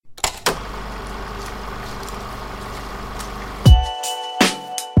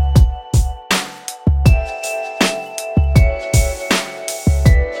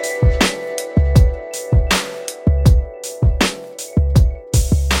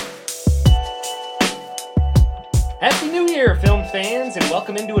Happy New Year, film fans, and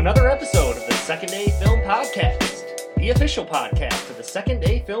welcome into another episode of the Second Day Film Podcast, the official podcast of the Second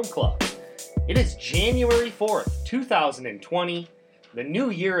Day Film Club. It is January 4th, 2020. The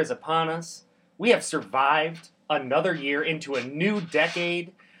new year is upon us. We have survived another year into a new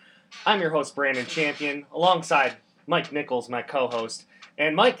decade. I'm your host, Brandon Champion, alongside Mike Nichols, my co-host.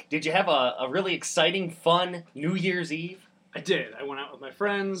 And Mike, did you have a really exciting, fun New Year's Eve? I did. I went out with my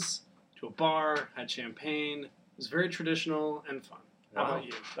friends to a bar, had champagne. It was very traditional and fun. How about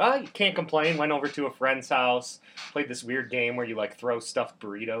you? You can't complain. Went over to a friend's house, played this weird game where you throw stuffed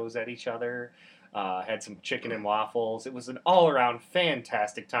burritos at each other. Had some chicken and waffles. It was an all-around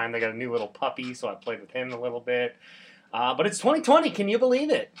fantastic time. They got a new little puppy, so I played with him a little bit. But it's 2020. Can you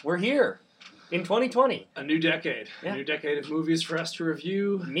believe it? We're here in 2020. A new decade. Yeah. A new decade of movies for us to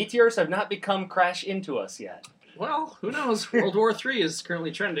review. Meteors have not become crash into us yet. Well, who knows? World War III is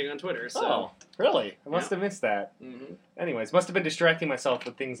currently trending on Twitter. So. Oh, really? I must have missed that. Mm-hmm. Anyways, must have been distracting myself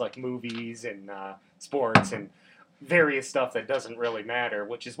with things like movies and sports and various stuff that doesn't really matter,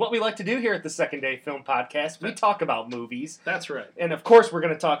 which is what we like to do here at the Second Day Film Podcast. We talk about movies. That's right. And of course, we're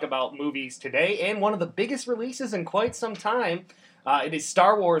going to talk about movies today, and one of the biggest releases in quite some time. It is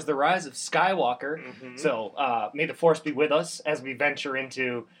Star Wars: The Rise of Skywalker. Mm-hmm. So may the Force be with us as we venture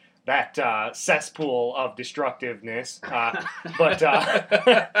into that cesspool of destructiveness. But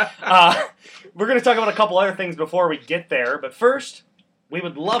we're going to talk about a couple other things before we get there. But first, we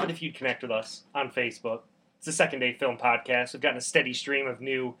would love it if you'd connect with us on Facebook. It's the Second Day Film Podcast. We've gotten a steady stream of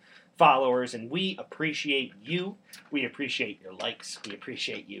new followers, and we appreciate you. We appreciate your likes. We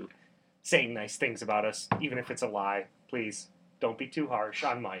appreciate you saying nice things about us, even if it's a lie. Please don't be too harsh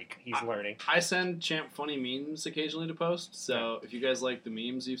on Mike. He's learning. I send Champ funny memes occasionally to post, so if you guys like the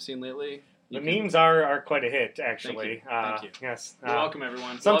memes you've seen lately... Memes are quite a hit, actually. Thank you. Yes. You're welcome,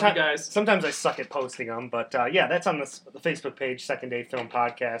 everyone. Love you guys. Sometimes I suck at posting them, but that's on the Facebook page, Second Day Film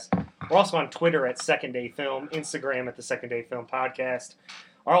Podcast. We're also on Twitter at Second Day Film, Instagram at the Second Day Film Podcast.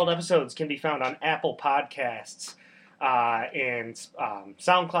 Our old episodes can be found on Apple Podcasts and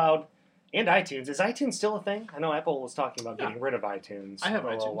SoundCloud and iTunes. Is iTunes still a thing? I know Apple was talking about getting rid of iTunes I have a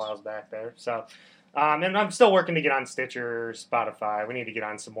little iTunes. while back there. So, and I'm still working to get on Stitcher, Spotify. We need to get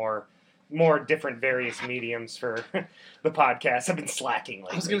on some more different various mediums for the podcast. I've been slacking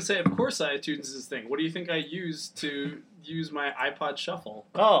lately. I was going to say, of course iTunes is his thing. What do you think I use to use my iPod Shuffle?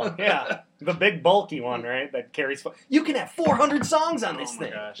 Oh, yeah. The big bulky one, right? That carries... You can have 400 songs on this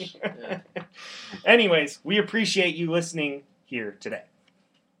thing. Oh, my gosh. Yeah. Anyways, we appreciate you listening here today.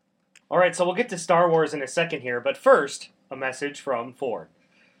 All right, so we'll get to Star Wars in a second here, but first, a message from Ford.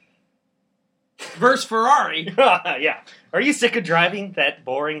 Versus Ferrari. Yeah. Are you sick of driving that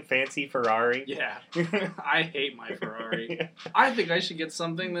boring, fancy Ferrari? Yeah. I hate my Ferrari. I think I should get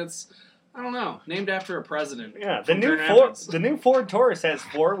something that's, I don't know, named after a president. Yeah, the new Ford Taurus has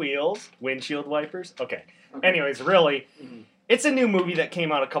 4 wheels, windshield wipers. Okay. Anyways, really, it's a new movie that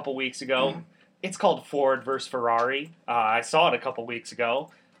came out a couple weeks ago. It's called Ford vs. Ferrari. I saw it a couple weeks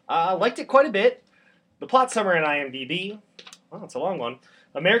ago. Liked it quite a bit. The plot summary on IMDb, well, it's a long one.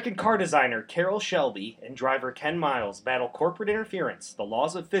 American car designer Carroll Shelby and driver Ken Miles battle corporate interference, the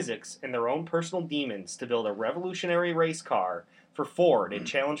laws of physics, and their own personal demons to build a revolutionary race car for Ford and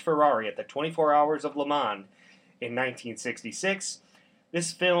challenge Ferrari at the 24 Hours of Le Mans in 1966.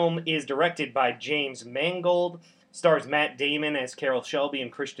 This film is directed by James Mangold, stars Matt Damon as Carroll Shelby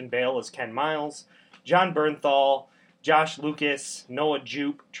and Christian Bale as Ken Miles, John Bernthal, Josh Lucas, Noah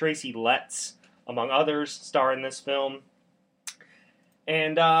Jupe, Tracy Letts, among others, star in this film.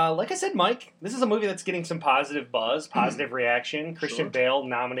 And like I said, Mike, this is a movie that's getting some positive buzz, positive reaction. Christian Bale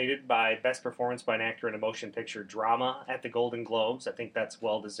nominated by Best Performance by an Actor in a Motion Picture Drama at the Golden Globes. I think that's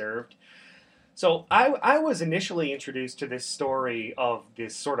well-deserved. So I was initially introduced to this story of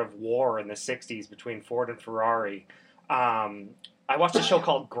this sort of war in the 60s between Ford and Ferrari. I watched a show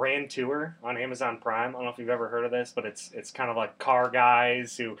called Grand Tour on Amazon Prime. I don't know if you've ever heard of this, but it's kind of like car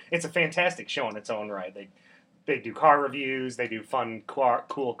guys who... It's a fantastic show in its own right. They do car reviews, they do fun,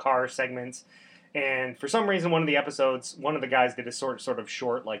 cool car segments. And for some reason, one of the episodes, one of the guys did a sort of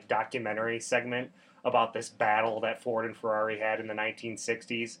short documentary segment about this battle that Ford and Ferrari had in the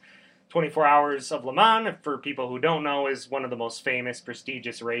 1960s. 24 Hours of Le Mans, for people who don't know, is one of the most famous,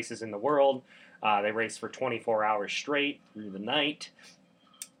 prestigious races in the world. They race for 24 hours straight through the night.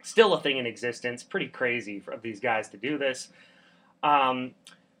 Still a thing in existence. Pretty crazy for these guys to do this.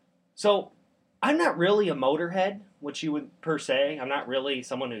 So I'm not really a motorhead, which you would per se. I'm not really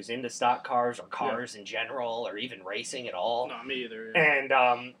someone who's into stock cars or cars in general or even racing at all. Not me either.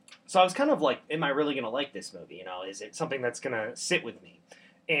 And so I was kind of like, am I really going to like this movie? Is it something that's going to sit with me?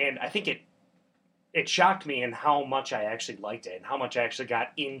 And I think it it shocked me in how much I actually liked it and how much I actually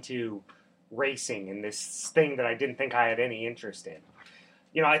got into racing and this thing that I didn't think I had any interest in.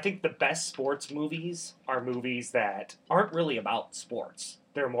 You know, I think the best sports movies are movies that aren't really about sports.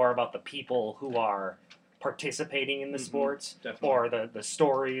 They're more about the people who are participating in the sports, definitely. or the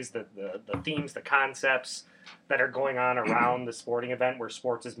stories, the themes, the concepts that are going on around the sporting event, where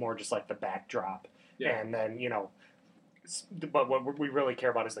sports is more just like the backdrop. Yeah. And then, you know, but what we really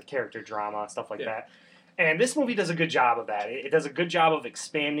care about is the character drama, stuff like that. And this movie does a good job of that. It does a good job of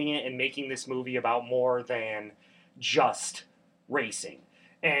expanding it and making this movie about more than just racing.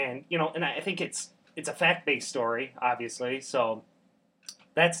 And, you know, and I think it's a fact-based story, obviously, so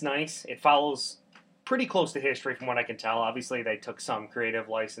that's nice. It follows pretty close to history from what I can tell. Obviously, they took some creative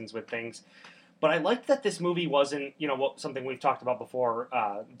license with things. But I liked that this movie wasn't, you know, something we've talked about before,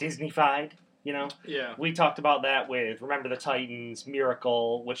 Disney-fied, you know? Yeah. We talked about that with Remember the Titans,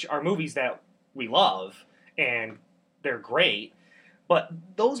 Miracle, which are movies that we love, and they're great. But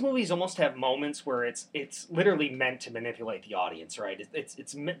those movies almost have moments where it's literally meant to manipulate the audience, right?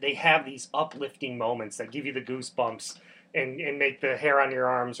 They have these uplifting moments that give you the goosebumps and make the hair on your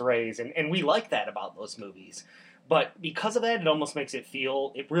arms raise, and we like that about those movies. But because of that,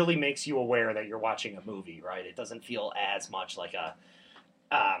 it really makes you aware that you're watching a movie, right? It doesn't feel as much like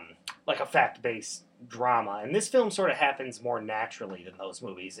a fact-based drama. And this film sort of happens more naturally than those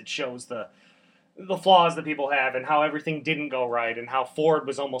movies. It shows the flaws that people have and how everything didn't go right and how Ford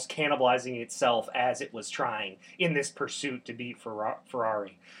was almost cannibalizing itself as it was trying in this pursuit to beat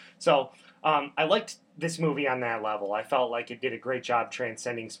Ferrari. So I liked this movie on that level. I felt like it did a great job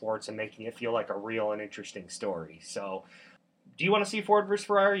transcending sports and making it feel like a real and interesting story. So do you want to see Ford vs.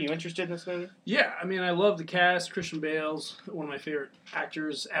 Ferrari? Are you interested in this movie? Yeah, I mean, I love the cast. Christian Bale's one of my favorite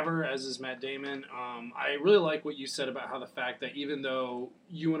actors ever, as is Matt Damon. I really like what you said about how the fact that even though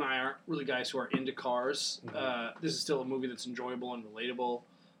you and I aren't really guys who are into cars, this is still a movie that's enjoyable and relatable.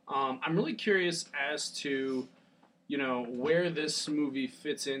 I'm really curious as to, you know, where this movie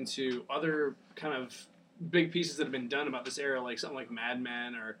fits into other kind of big pieces that have been done about this era, like something like Mad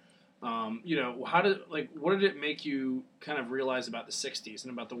Men or... you know, what did it make you kind of realize about the 60s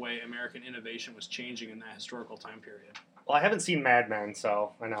and about the way American innovation was changing in that historical time period? Well, I haven't seen Mad Men,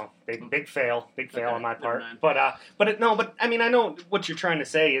 so I know big fail on my part. Mind. But I mean, I know what you're trying to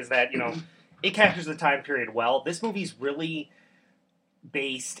say is that, you know, it captures the time period well. This movie's really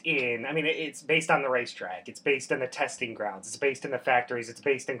based in, I mean, it's based on the racetrack. It's based in the testing grounds. It's based in the factories. It's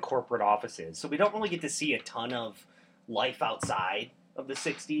based in corporate offices. So we don't really get to see a ton of life outside of the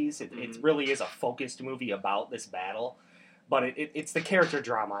 60s. It really is a focused movie about this battle, but it's the character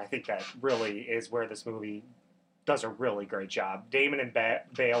drama, I think, that really is where this movie does a really great job. Damon and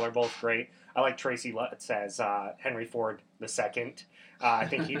Bale are both great. I like Tracy Letts as Henry Ford II. I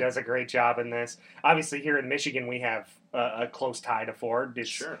think he does a great job in this. Obviously, here in Michigan, we have a close tie to Ford.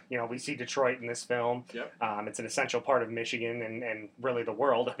 Sure. You know, we see Detroit in this film. Yep. It's an essential part of Michigan and really the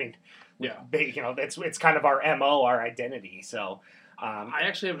world. I mean, yeah. You know, it's kind of our MO, our identity. So. I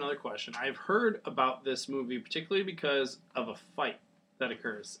actually have another question. I've heard about this movie particularly because of a fight that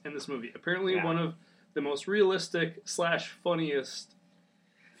occurs in this movie. Apparently one of the most realistic / funniest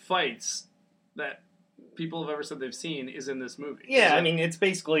fights that people have ever said they've seen is in this movie. Yeah, I mean, it's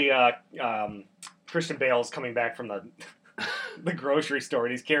basically Christian Bale's coming back from the grocery store,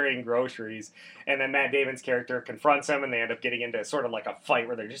 and he's carrying groceries, and then Matt Damon's character confronts him, and they end up getting into sort of like a fight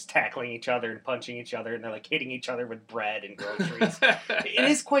where they're just tackling each other and punching each other, and they're like hitting each other with bread and groceries. It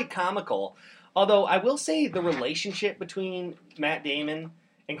is quite comical. Although I will say the relationship between Matt Damon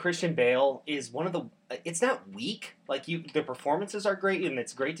and Christian Bale is one of the... It's not weak. Like, the performances are great, and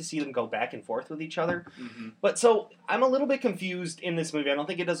it's great to see them go back and forth with each other. Mm-hmm. But so, I'm a little bit confused in this movie. I don't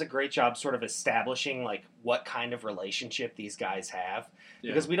think it does a great job sort of establishing, like, what kind of relationship these guys have.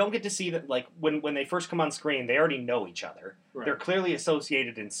 Yeah. Because we don't get to see that, like, when they first come on screen, they already know each other. Right. They're clearly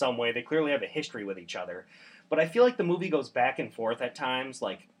associated in some way. They clearly have a history with each other. But I feel like the movie goes back and forth at times,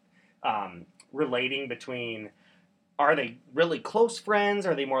 like, relating between... Are they really close friends?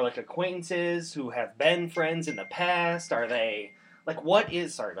 Are they more like acquaintances who have been friends in the past? Are they... Like, what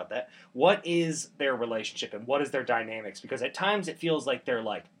is... Sorry about that. What is their relationship and what is their dynamics? Because at times it feels like they're,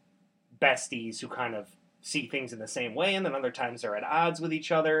 like, besties who kind of see things in the same way, and then other times they're at odds with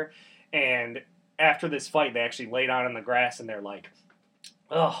each other. And after this fight, they actually lay down in the grass and they're like,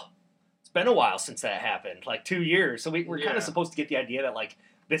 oh, it's been a while since that happened. Like, 2 years. So we're kind of supposed to get the idea that, like,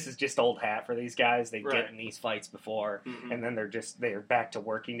 this is just old hat for these guys. They get in these fights before, and then they're back to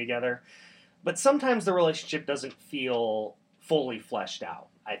working together. But sometimes the relationship doesn't feel fully fleshed out,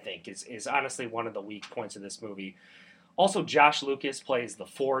 I think, is honestly one of the weak points of this movie. Also, Josh Lucas plays the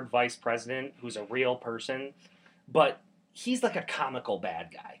Ford vice president, who's a real person, but he's like a comical bad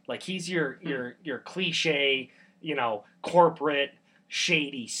guy. Like he's your cliche, corporate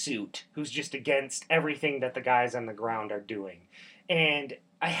shady suit who's just against everything that the guys on the ground are doing. And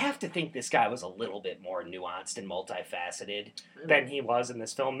I have to think this guy was a little bit more nuanced and multifaceted than he was in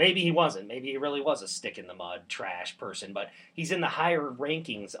this film. Maybe he wasn't. Maybe he really was a stick-in-the-mud trash person, but he's in the higher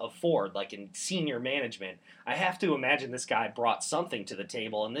rankings of Ford, like in senior management. I have to imagine this guy brought something to the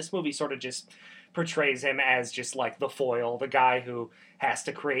table, and this movie sort of just portrays him as just like the foil, the guy who has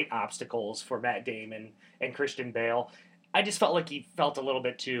to create obstacles for Matt Damon and Christian Bale. I just felt like he felt a little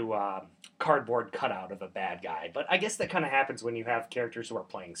bit too cardboard cutout of a bad guy. But I guess that kind of happens when you have characters who are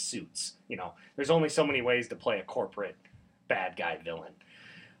playing suits. There's only so many ways to play a corporate bad guy villain.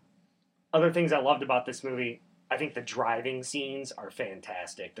 Other things I loved about this movie, I think the driving scenes are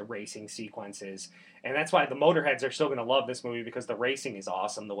fantastic, the racing sequences. And that's why the Motorheads are still going to love this movie, because the racing is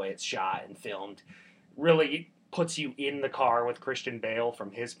awesome, the way it's shot and filmed. Really puts you in the car with Christian Bale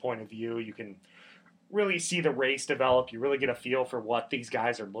from his point of view. You can really see the race develop. You really get a feel for what these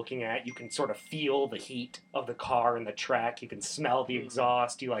guys are looking at. You can sort of feel the heat of the car and the track. You can smell the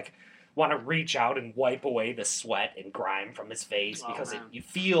exhaust. You want to reach out and wipe away the sweat and grime from his face because you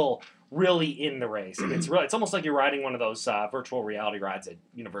feel really in the race. And it's almost like you're riding one of those virtual reality rides at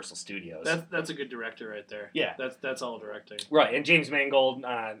Universal Studios. That's a good director right there. Yeah. That's all directing. Right, and James Mangold,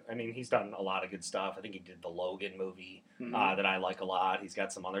 he's done a lot of good stuff. I think he did the Logan movie that I like a lot. He's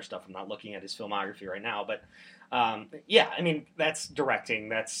got some other stuff. I'm not looking at his filmography right now, but that's directing.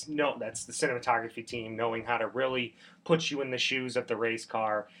 That's the cinematography team knowing how to really put you in the shoes of the race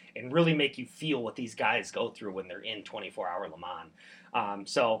car and really make you feel what these guys go through when they're in 24-hour Le Mans.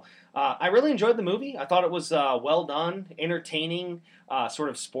 I really enjoyed the movie. I thought it was well done, entertaining, sort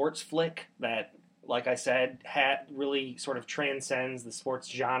of sports flick that, like I said, really sort of transcends the sports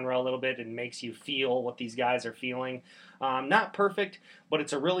genre a little bit and makes you feel what these guys are feeling. Not perfect, but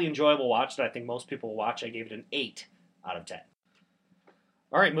it's a really enjoyable watch that I think most people will watch. I gave it an 8 out of 10.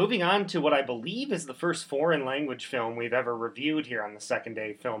 All right, moving on to what I believe is the first foreign language film we've ever reviewed here on the Second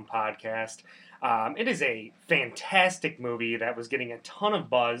Day Film Podcast. It is a fantastic movie that was getting a ton of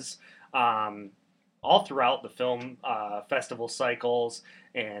buzz all throughout the film festival cycles,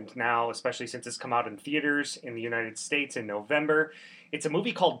 and now, especially since it's come out in theaters in the United States in November. It's a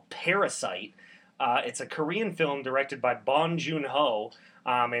movie called Parasite. It's a Korean film directed by Bong Joon-ho,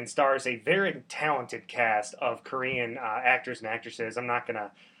 and stars a very talented cast of Korean actors and actresses. I'm not going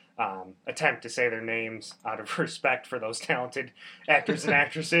to attempt to say their names out of respect for those talented actors and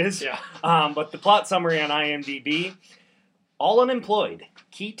actresses. Yeah. But the plot summary on IMDb: all unemployed,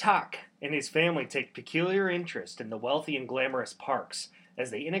 Ki Tak and his family take peculiar interest in the wealthy and glamorous Parks as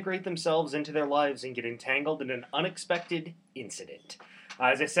they integrate themselves into their lives and get entangled in an unexpected incident.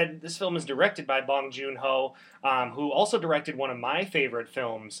 As I said, this film is directed by Bong Joon-ho, who also directed one of my favorite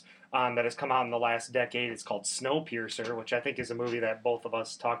films that has come out in the last decade. It's called Snowpiercer, which I think is a movie that both of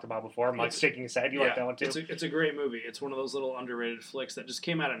us talked about before. Mike's shaking his head. You like that one too? It's a great movie. It's one of those little underrated flicks that just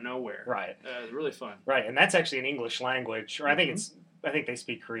came out of nowhere. Right. It's really fun. Right, and that's actually in English language, or I think they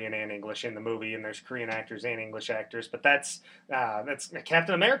speak Korean and English in the movie, and there's Korean actors and English actors. But that's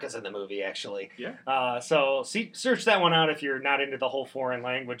Captain America's in the movie, actually. Yeah. So search that one out if you're not into the whole foreign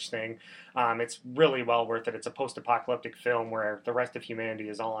language thing. It's really well worth it. It's a post-apocalyptic film where the rest of humanity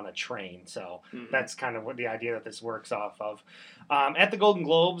is all on a train. So that's kind of what the idea that this works off of. At the Golden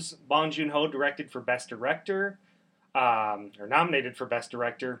Globes, Bong Joon-ho directed for Best Director. Or nominated for Best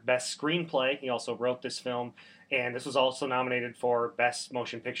Director, Best Screenplay. He also wrote this film, and this was also nominated for Best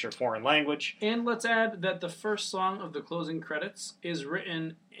Motion Picture Foreign Language. And let's add that the first song of the closing credits is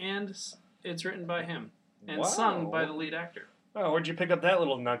written, and it's written by him, and sung by the lead actor. Oh, where'd you pick up that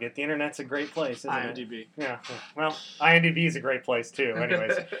little nugget? The internet's a great place, isn't IMDb. it? Yeah, well, IMDb is a great place, too,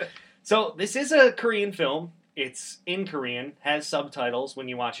 anyways. So, this is a Korean film. It's in Korean, has subtitles when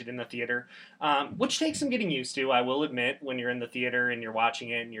you watch it in the theater, which takes some getting used to, I will admit, when you're in the theater and you're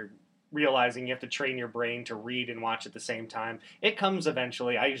watching it and you're realizing you have to train your brain to read and watch at the same time. It comes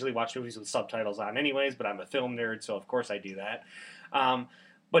eventually. I usually watch movies with subtitles on anyways, but I'm a film nerd, so of course I do that.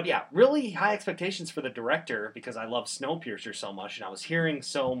 But yeah, really high expectations for the director because I love Snowpiercer so much, and I was hearing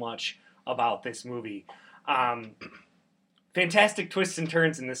so much about this movie. Fantastic twists and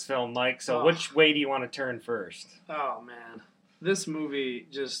turns in this film, Mike. So which way do you want to turn first? Oh, man. This movie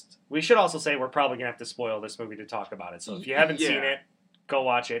just... We should also say we're probably going to have to spoil this movie to talk about it. So if you haven't seen it, go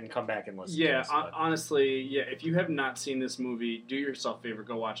watch it and come back and listen to us. Honestly, if you have not seen this movie, do yourself a favor,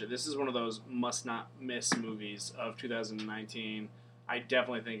 go watch it. This is one of those must-not-miss movies of 2019. I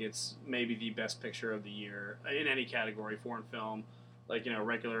definitely think it's maybe the best picture of the year in any category, foreign film, like,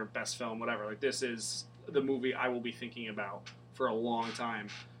 regular best film, whatever. Like, this is the movie I will be thinking about for a long time.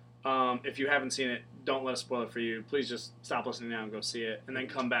 If you haven't seen it, don't let us spoil it for you. Please just stop listening now and go see it, and then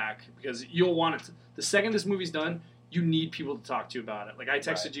come back, because you'll want it. The second this movie's done, you need people to talk to you about it. Like, I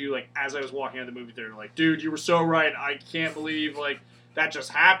texted you, like, as I was walking out of the movie theater, like, dude, you were so right. I can't believe, like, that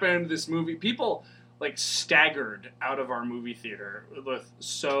just happened. This movie, people, like, staggered out of our movie theater with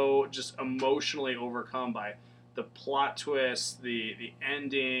so just emotionally overcome by the plot twist, the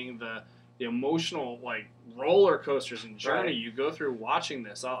ending, the emotional, like, roller coasters and journey you go through watching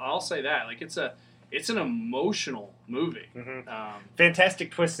this. I'll say that, like, it's an emotional movie.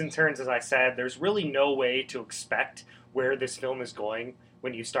 Fantastic twists and turns, as I said. There's really no way to expect where this film is going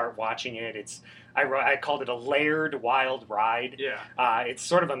when you start watching it. I called it a layered wild ride. Yeah. It's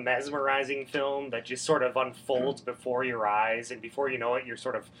sort of a mesmerizing film that just sort of unfolds before your eyes, and before you know it, you're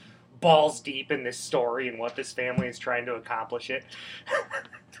sort of balls deep in this story and what this family is trying to accomplish it.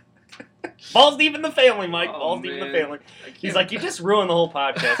 Balls deep in the family, Mike. Balls deep in the family. He's like, you just ruined the whole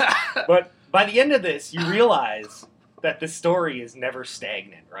podcast. But by the end of this, you realize that the story is never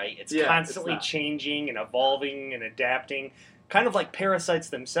stagnant, right? It's constantly changing and evolving and adapting, kind of like parasites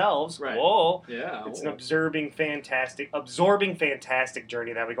themselves. Right. Whoa. Yeah. It's an absorbing fantastic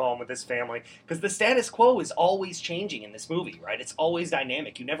journey that we go on with this family, because the status quo is always changing in this movie, right? It's always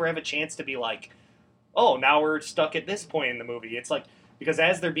dynamic. You never have a chance to be like, oh, now we're stuck at this point in the movie. It's like, because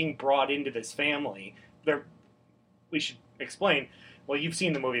as they're being brought into this family, we should explain, well, you've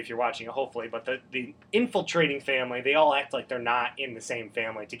seen the movie if you're watching it, hopefully, but the infiltrating family, they all act like they're not in the same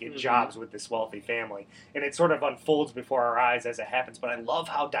family to get jobs with this wealthy family. And it sort of unfolds before our eyes as it happens, but I love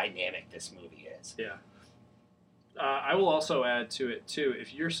how dynamic this movie is. Yeah. I will also add to it, too,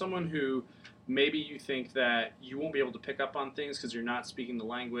 if you're someone who maybe you think that you won't be able to pick up on things because you're not speaking the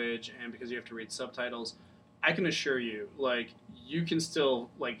language and because you have to read subtitles, I can assure you, like, you can still,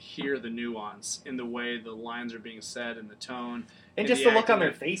 like, hear the nuance in the way the lines are being said and the tone. And just the look on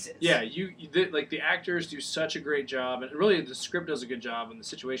their faces. Yeah, like, the actors do such a great job, and really the script does a good job, and the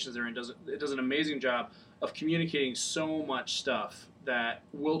situations they're in does an amazing job of communicating so much stuff that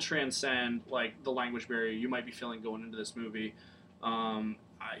will transcend, like, the language barrier you might be feeling going into this movie.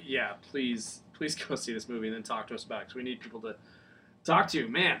 Please go see this movie and then talk to us about it, because we need people to talk to.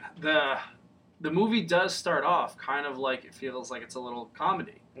 Man, the movie does start off kind of like it feels like it's a little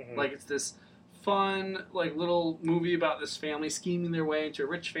comedy. Like, it's this fun, like, little movie about this family scheming their way into a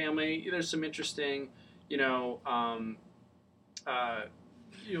rich family. There's some interesting,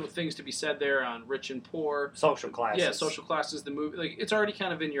 things to be said there on rich and poor. Social classes. Yeah, social classes. The movie, like, it's already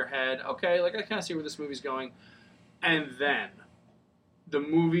kind of in your head. Okay, like, I kind of see where this movie's going. And then the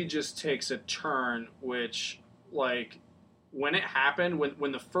movie just takes a turn, which, like, when it happened,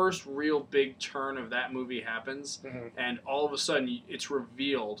 when the first real big turn of that movie happens, and all of a sudden it's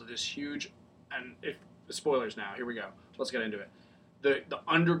revealed this huge, and spoilers now, here we go, let's get into it. The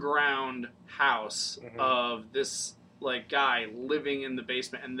underground house of this, like, guy living in the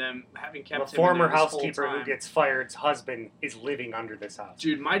basement, and them having kept the him former in there this housekeeper whole time. who gets fired's husband is living under this house.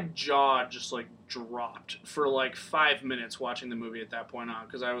 Dude, my jaw just, like, dropped for, like, 5 minutes watching the movie at that point on,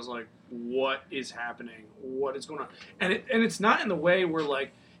 because I was like, what is happening? What is going on? And it's not in the way where,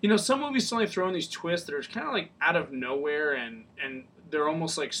 like, some movies suddenly throw in these twists that are kind of, like, out of nowhere, and they're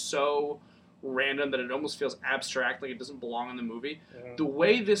almost, like, so random that it almost feels abstract, like it doesn't belong in the movie. The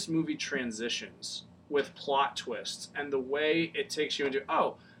way this movie transitions with plot twists, and the way it takes you into,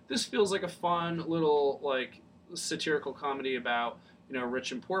 oh, this feels like a fun little, like, satirical comedy about,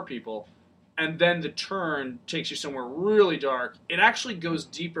 rich and poor people, and then the turn takes you somewhere really dark. It actually goes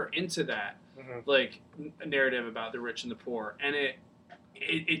deeper into that, like, narrative about the rich and the poor, and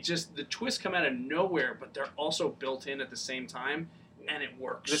it just, the twists come out of nowhere, but they're also built in at the same time, and it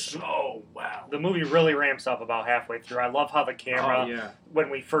works so well. The movie really ramps up about halfway through. I love how the camera,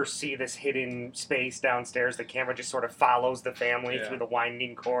 when we first see this hidden space downstairs, the camera just sort of follows the family through the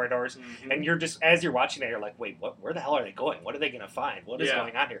winding corridors. And you're just, as you're watching it, you're like, wait, where the hell are they going? What are they going to find? What is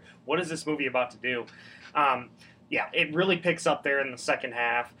going on here? What is this movie about to do? It really picks up there in the second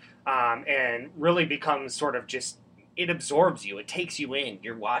half, and really becomes sort of just, it absorbs you. It takes you in.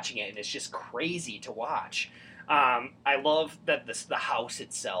 You're watching it, and it's just crazy to watch. I love that the house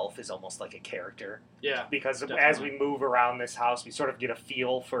itself is almost like a character. Yeah. Because as we move around this house, we sort of get a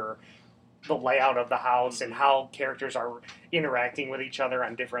feel for the layout of the house and how characters are interacting with each other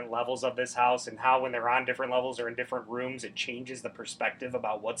on different levels of this house, and how when they're on different levels or in different rooms, it changes the perspective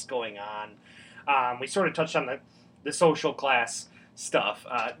about what's going on. We sort of touched on the social class stuff.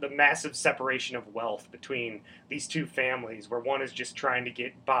 The massive separation of wealth between these two families, where one is just trying to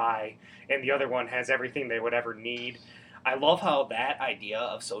get by and the other one has everything they would ever need. I love how that idea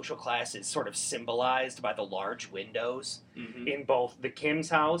of social class is sort of symbolized by the large windows in both the Kim's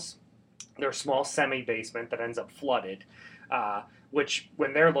house, their small semi-basement that ends up flooded, which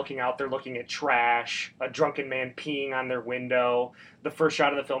when they're looking out, they're looking at trash, a drunken man peeing on their window. The first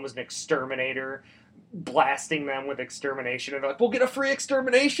shot of the film is an exterminator blasting them with extermination, and they're like, we'll get a free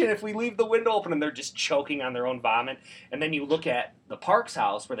extermination if we leave the window open, and they're just choking on their own vomit. And then you look at the Parks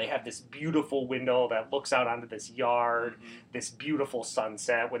house, where they have this beautiful window that looks out onto this yard, this beautiful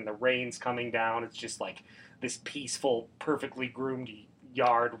sunset when the rain's coming down. It's just like this peaceful, perfectly groomed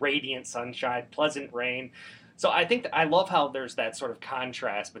yard, radiant sunshine, pleasant rain. So I think I love how there's that sort of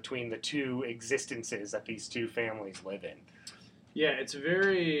contrast between the two existences that these two families live in. Yeah, it's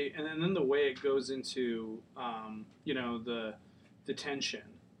very, and then the way it goes into, the tension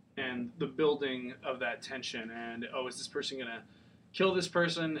and the building of that tension, and is this person gonna kill this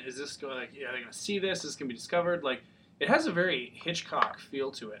person? Is this they're gonna see this? Is this gonna be discovered? Like, it has a very Hitchcock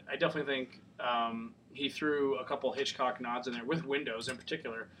feel to it. I definitely think he threw a couple Hitchcock nods in there with windows in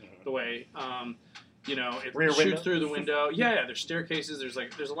particular. The way it Rear shoots window? through the window. Yeah. There's staircases. There's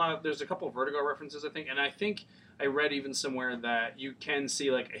a couple of Vertigo references, I think, and I think I read even somewhere that you can see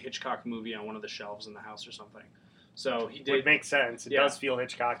like a Hitchcock movie on one of the shelves in the house or something. So he did. It makes sense. It does feel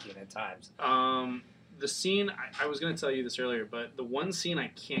Hitchcockian at times. The scene, I was going to tell you this earlier, but the one scene I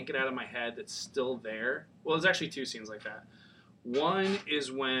can't get out of my head that's still there. Well, there's actually two scenes like that. One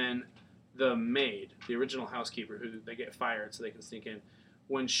is when the maid, the original housekeeper, who they get fired so they can sneak in,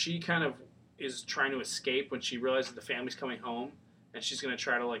 when she kind of is trying to escape, when she realizes the family's coming home, and she's going to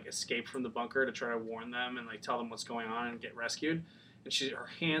try to like escape from the bunker to try to warn them and like tell them what's going on and get rescued. And her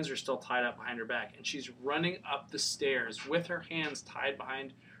hands are still tied up behind her back, and she's running up the stairs with her hands tied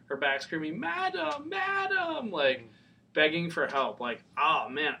behind her back, screaming, "Madam, madam!" like begging for help. Like, oh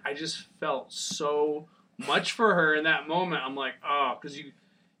man, I just felt so much for her in that moment. I'm like, oh, because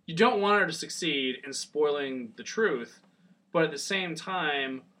you don't want her to succeed in spoiling the truth, but at the same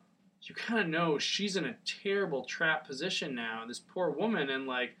time, you kind of know she's in a terrible trap position now. This poor woman, and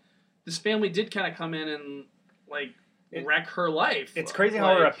like this family did kind of come in and like wreck her life. It's crazy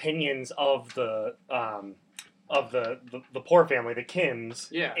how her opinions of the poor family, the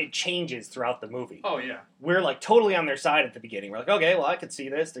Kims, it changes throughout the movie. Oh yeah, we're like totally on their side at the beginning. We're like, okay, well, I could see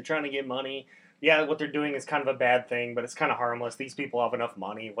this. They're trying to get money. Yeah, what they're doing is kind of a bad thing, but it's kind of harmless. These people have enough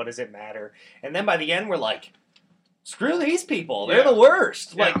money. What does it matter? And then by the end, we're like, screw these people. They're the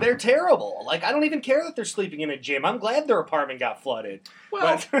worst. Like, they're terrible. Like, I don't even care that they're sleeping in a gym. I'm glad their apartment got flooded. Well,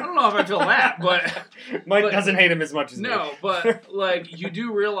 I don't know if I feel that, but Mike doesn't hate him as much as me. No, but like you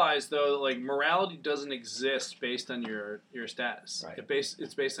do realize though, that, like morality doesn't exist based on your status. Right.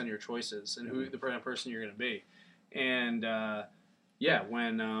 It's based on your choices and who the person you're going to be. And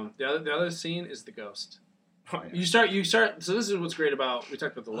when the other scene is the ghost. Oh, yeah. You start. So this is what's great about. We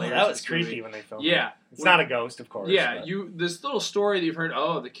talked about the layers. That was creepy when they filmed. Yeah, it's not a ghost, of course. Yeah, this little story that you've heard.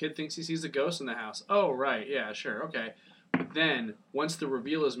 Oh, the kid thinks he sees a ghost in the house. Oh, right. Yeah, sure. Okay. But then once the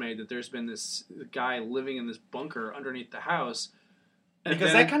reveal is made that there's been this guy living in this bunker underneath the house.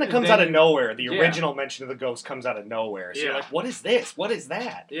 Because that kind of comes out of nowhere. The original mention of the ghost comes out of nowhere. So you're like, what is this? What is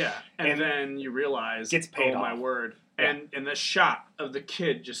that? Yeah. And then you realize, gets paid off. My word. Yeah. And the shot of the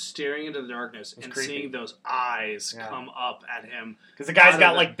kid just staring into the darkness and creepy. Seeing those eyes come up at him. Because the guy's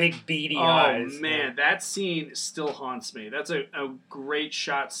got like big beady eyes. Oh man, that scene still haunts me. That's a great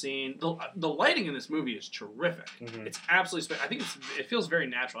shot scene. The lighting in this movie is terrific. Mm-hmm. It's absolutely I think it feels very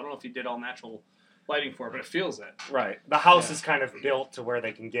natural. I don't know if you did all natural lighting for it, but it feels it. Right. The house is kind of built to where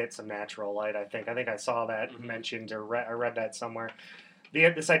they can get some natural light, I think. I think I saw that mentioned or I read that somewhere.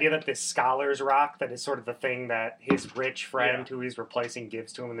 This idea that this Scholar's Rock, that is sort of the thing that his rich friend who he's replacing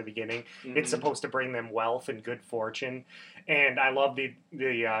gives to him in the beginning, it's supposed to bring them wealth and good fortune. And I love the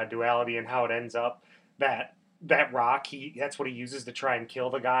duality and how it ends up that rock, that's what he uses to try and kill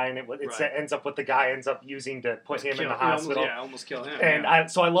the guy, and it ends up what the guy ends up using to put him in the hospital. Almost kill him. And I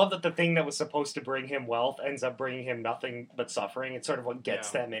love that the thing that was supposed to bring him wealth ends up bringing him nothing but suffering. It's sort of what gets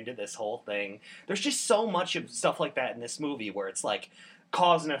them into this whole thing. There's just so much of stuff like that in this movie where it's like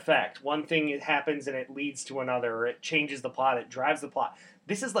cause and effect. One thing happens and it leads to another, or it changes the plot, it drives the plot.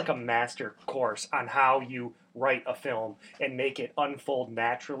 This is like a master course on how you write a film and make it unfold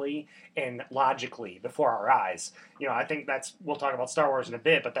naturally and logically before our eyes. You know, I think we'll talk about Star Wars in a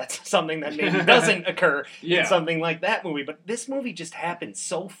bit, but that's something that maybe doesn't occur in something like that movie. But this movie just happens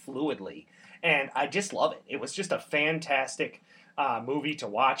so fluidly, and I just love it. It was just a fantastic movie to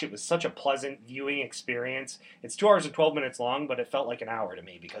watch. It was such a pleasant viewing experience. It's 2 hours and 12 minutes long, but it felt like an hour to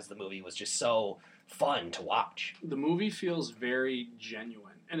me because the movie was just so fun to watch. The movie feels very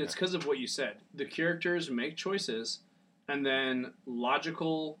genuine, and it's because of what you said. The characters make choices, and then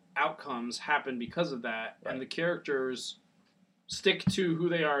logical outcomes happen because of that, Right. and the characters stick to who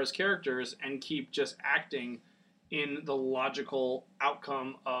they are as characters and keep just acting in the logical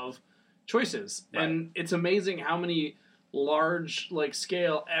outcome of choices. Right. And it's amazing how many large, like,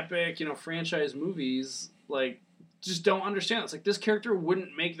 scale, epic, franchise movies, like, just don't understand. It's like, this character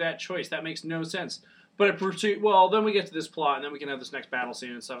wouldn't make that choice. That makes no sense. But then we get to this plot, and then we can have this next battle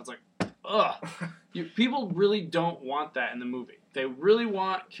scene and stuff. It's like, ugh. People really don't want that in the movie. They really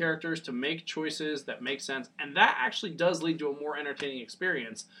want characters to make choices that make sense, and that actually does lead to a more entertaining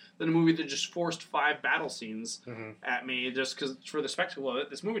experience than a movie that just forced 5 battle scenes at me just because for the spectacle of it.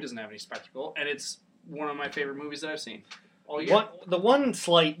 This movie doesn't have any spectacle, and it's one of my favorite movies that I've seen all year. The one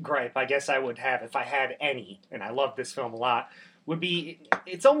slight gripe I guess I would have if I had any, and I love this film a lot, would be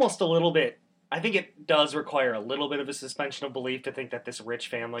it's almost a little bit. I think it does require a little bit of a suspension of belief to think that this rich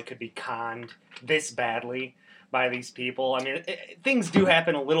family could be conned this badly by these people. I mean, things do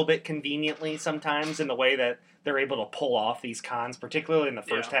happen a little bit conveniently sometimes in the way that they're able to pull off these cons, particularly in the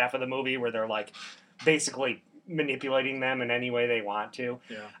first half of the movie where they're like basically manipulating them in any way they want to.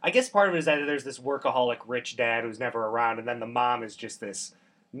 Yeah. I guess part of it is that there's this workaholic rich dad who's never around, and then the mom is just this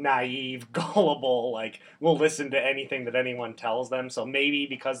naive, gullible, like, will listen to anything that anyone tells them. So maybe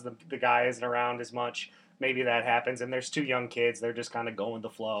because the guy isn't around as much, maybe that happens. And there's 2 young kids, they're just kind of going with the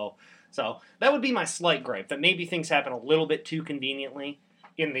flow. So that would be my slight gripe, that maybe things happen a little bit too conveniently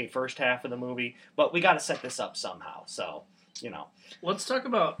in the first half of the movie. But we got to set this up somehow. So, Let's talk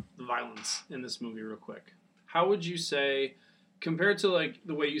about the violence in this movie real quick. How would you say, compared to like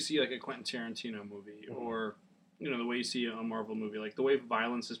the way you see like a Quentin Tarantino movie or the way you see a Marvel movie, like the way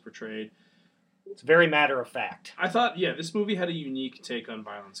violence is portrayed. It's very matter of fact. I thought, this movie had a unique take on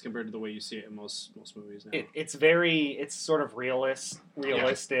violence compared to the way you see it in most movies now. It's sort of realistic.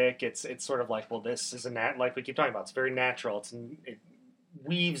 Yeah. It's sort of like, well, this is like we keep talking about. It's very natural. It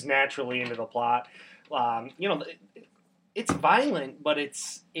weaves naturally into the plot. It's violent, but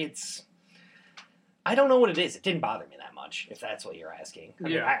it's. I don't know what it is. It didn't bother me that much, if that's what you're asking. I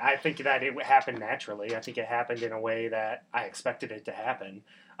mean, I think that it happened naturally. I think it happened in a way that I expected it to happen.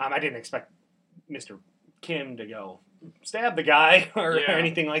 I didn't expect Mr. Kim to go stab the guy or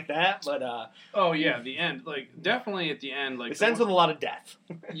anything like that, but... the end. Like, definitely at the end. Like, it ends with a lot of death.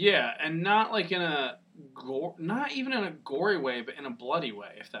 Yeah, and not like in a... not even in a gory way, but in a bloody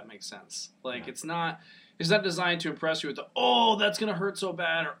way, if that makes sense. Like, it's not designed to impress you with that's going to hurt so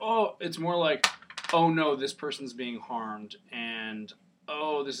bad, or, it's more like... oh no, this person's being harmed, and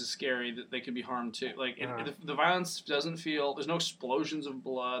this is scary that they could be harmed too. Like, the violence doesn't feel, there's no explosions of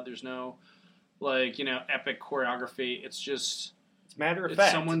blood, there's no, epic choreography. It's just, it's matter of it's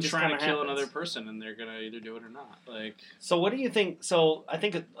fact. someone trying to kill happens. another person, and they're gonna either do it or not. Like, so what do you think? So I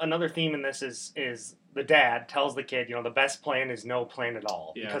think another theme in this is the dad tells the kid, the best plan is no plan at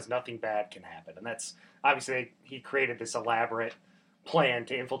all, because nothing bad can happen, and that's obviously he created this elaborate plan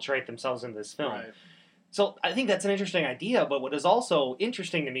to infiltrate themselves into this film. Right. So I think that's an interesting idea, but what is also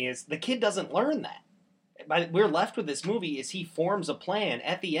interesting to me is the kid doesn't learn that. We're left with this movie is he forms a plan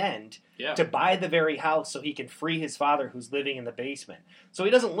at the end to buy the very house so he can free his father who's living in the basement. So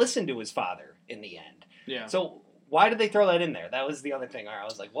he doesn't listen to his father in the end. Yeah. So why did they throw that in there? That was the other thing. I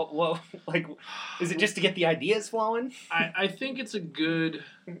was like, what, like, is it just to get the ideas flowing? I think it's a good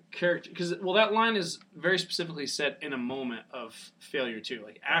character, because, that line is very specifically said in a moment of failure, too.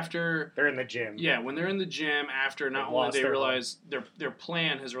 Like, after... they're in the gym. Yeah, when they're in the gym, after not only they realize their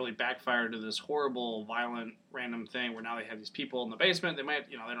plan has really backfired to this horrible, violent, random thing where now they have these people in the basement, they might,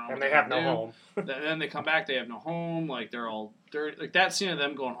 they don't know what they have no home. Then they come back, they have no home, like, they're all dirty. Like, that scene of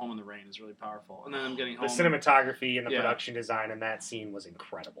them going home in the rain is really powerful. And then them getting home. The cinematography and the production design in that scene was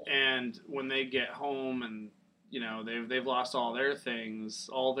incredible. And when they get home and, they've lost all their things,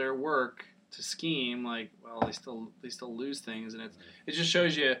 all their work to scheme, like, well, they still lose things, and it just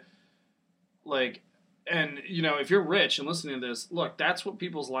shows you, like, and if you're rich and listening to this, look, that's what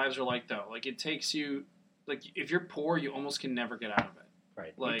people's lives are like, though. Like, it takes you, like, if you're poor, you almost can never get out of it.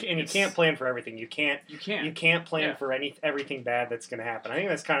 Right, like, and you can't plan for everything. You can't plan for everything bad that's going to happen. I think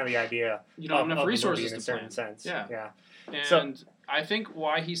that's kind of the idea. You don't have enough resources in a certain sense. Yeah. And I think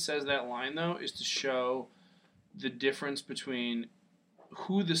why he says that line, though, is to show the difference between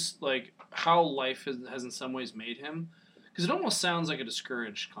how life has in some ways made him. Because it almost sounds like a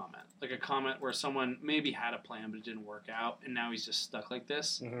discouraged comment. Like a comment where someone maybe had a plan but it didn't work out, and now he's just stuck like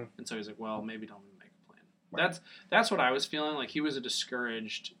this. Mm-hmm. And so he's like, well, maybe don't even make a plan. Right. That's what I was feeling. Like, he was a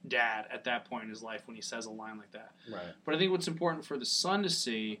discouraged dad at that point in his life when he says a line like that. Right. But I think what's important for the son to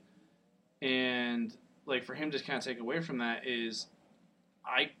see, and like for him to kind of take away from that, is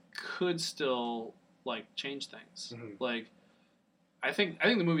I could still like change things. Mm-hmm. Like, I think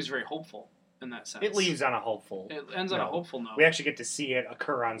the movie's very hopeful in that sense. It leaves on a hopeful. It ends on a hopeful note. We actually get to see it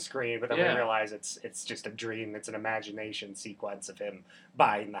occur on screen, but then we Yeah. realize it's just a dream. It's an imagination sequence of him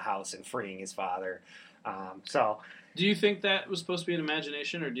buying the house and freeing his father. Do you think that was supposed to be an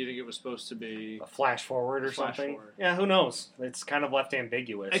imagination, or do you think it was supposed to be a flash forward or Flash something? forward. Yeah, who knows? It's kind of left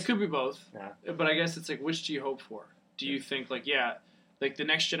ambiguous. It could be both. Yeah. But I guess it's like, which do you hope for? Do you think like the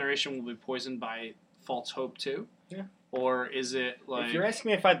next generation will be poisoned by false hope too? Yeah. Or is it like... If you're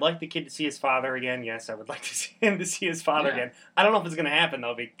asking me if I'd like the kid to see his father again, yes, I would like to see him to see his father Yeah. again. I don't know if it's going to happen,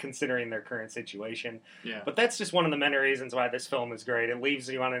 though, considering their current situation. Yeah. But that's just one of the many reasons why this film is great. It leaves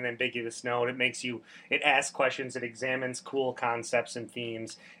you on an ambiguous note. It asks questions. It examines cool concepts and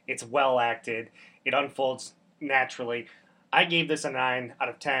themes. It's well acted. It unfolds naturally. I gave this a 9 out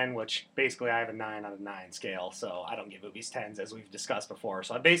of 10, which basically I have a 9 out of 9 scale, so I don't give movies 10s, as we've discussed before.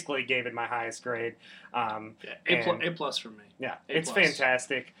 So I basically gave it my highest grade. A plus for me. Yeah, A it's plus.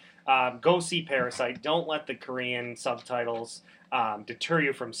 fantastic. Go see Parasite. Don't let the Korean subtitles deter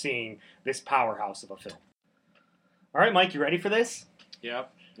you from seeing this powerhouse of a film. All right, Mike, you ready for this?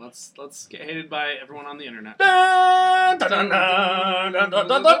 Yep. Let's get hated by everyone on the internet. Dun, dun, dun, dun, dun,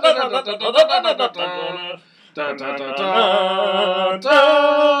 dun, dun, dun, dun, dun, dun, dun, dun,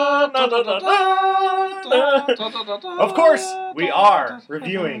 dun. Of course, we are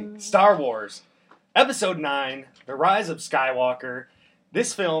reviewing Star Wars Episode 9, The Rise of Skywalker.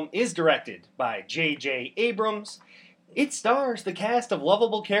 This film is directed by J.J. Abrams. It stars the cast of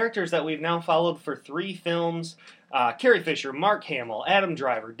lovable characters that we've now followed for 3 films. Carrie Fisher, Mark Hamill, Adam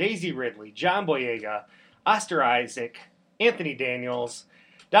Driver, Daisy Ridley, John Boyega, Oscar Isaac, Anthony Daniels,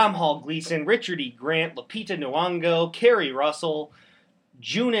 Domhnall Gleeson, Richard E. Grant, Lupita Nyong'o, Kerry Russell,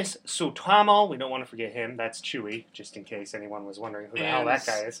 Joonis Suotamo. We don't want to forget him. That's Chewie, just in case anyone was wondering who the hell that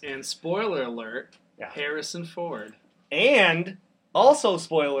guy is. And spoiler alert, Yeah. Harrison Ford. And also,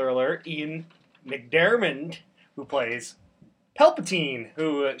 spoiler alert, Ian McDiarmid, who plays Palpatine,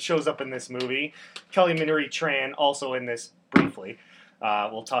 who shows up in this movie. Kelly Marie Tran also in this briefly.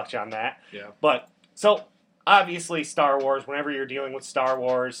 We'll touch on that. Yeah. But, so, obviously, Star Wars, whenever you're dealing with Star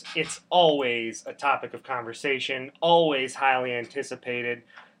Wars, it's always a topic of conversation, always highly anticipated.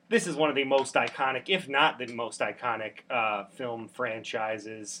 This is one of the most iconic, if not the most iconic, film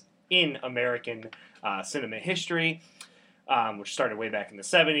franchises in American cinema history, which started way back in the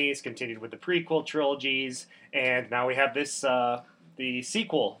 70s, continued with the prequel trilogies, and now we have this, the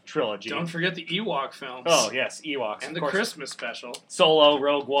sequel trilogy. Don't forget the Ewok films. Oh, yes, Ewoks. And of the course. Christmas special. Solo,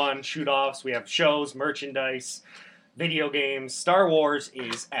 Rogue One, shoot-offs. We have shows, merchandise, video games. Star Wars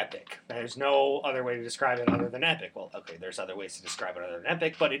is epic. There's no other way to describe it other than epic. Well, okay, there's other ways to describe it other than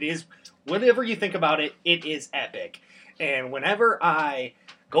epic, but it is, whatever you think about it, it is epic. And whenever I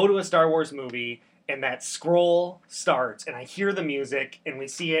go to a Star Wars movie and that scroll starts and I hear the music and we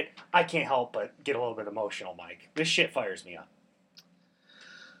see it, I can't help but get a little bit emotional, Mike. This shit fires me up.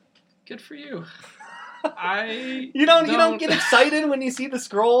 Good for you. You don't get excited when you see the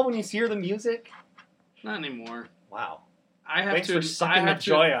scroll, when you hear the music? Not anymore. Wow. I have Thanks to. for sucking the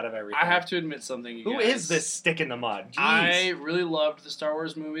joy out of everything. I have to admit something. You Who guys. is this stick in the mud? Jeez. I really loved the Star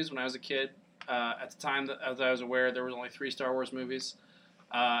Wars movies when I was a kid. At the time that as I was aware, there was only 3 Star Wars movies.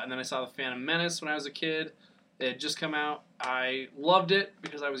 And then I saw The Phantom Menace when I was a kid. It had just come out. I loved it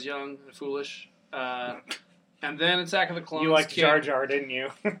because I was young and foolish. And then Attack of the Clones. You liked came. Jar Jar, didn't you?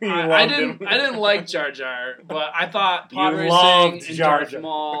 I didn't like Jar Jar, but I thought pod You racing loved and Jar Darth Jar.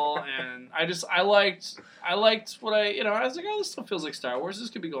 Maul, and I liked what I was like, oh, this still feels like Star Wars.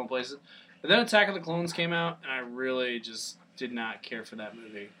 This could be going places. But then Attack of the Clones came out, and I really just did not care for that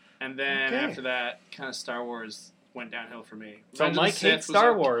movie. And then after that, kind of Star Wars went downhill for me. So Revenge of the Mike Sith hates was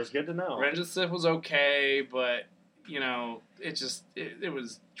Star okay. Wars. Good to know. Revenge of the Sith was okay, but it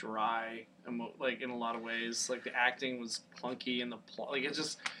was dry, like in a lot of ways. Like the acting was clunky and the plot, like it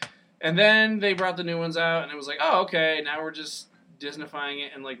just. And then they brought the new ones out, and it was like, oh, okay, now we're just Disneyfying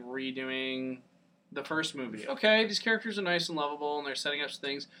it and like redoing the first movie. Okay, these characters are nice and lovable, and they're setting up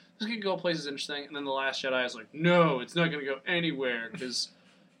things. This could go places interesting. And then the Last Jedi is like, no, it's not going to go anywhere because.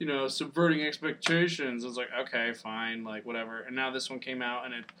 Subverting expectations. I was like, okay, fine, like, whatever. And now this one came out,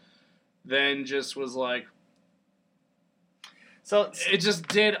 and it then just was like... So it just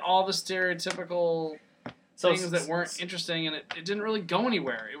did all the stereotypical things that weren't interesting, and it didn't really go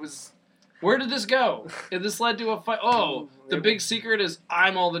anywhere. It was... Where did this go? And this led to a fight. Oh, the big secret is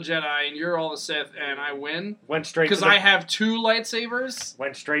I'm all the Jedi and you're all the Sith and I win? Went straight because I have 2 lightsabers?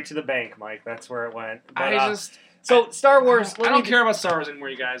 Went straight to the bank, Mike. That's where it went. But, Star Wars... I don't care about Star Wars anymore,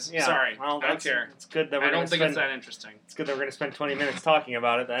 you guys. Yeah, Sorry. Well, I don't care. It's good that we're I don't think it's that interesting. It's good that we're going to spend 20 minutes talking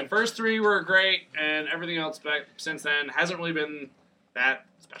about it then. The first 3 were great, and everything else back since then hasn't really been that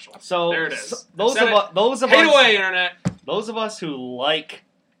special. So there it is. Those of us... Hate away, Internet! Those of us who like,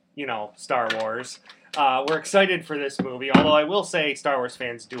 Star Wars, we're excited for this movie, although I will say Star Wars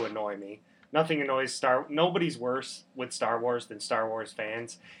fans do annoy me. Nothing annoys Nobody's worse with Star Wars than Star Wars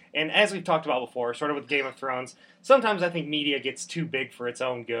fans. And as we've talked about before, sort of with Game of Thrones, sometimes I think media gets too big for its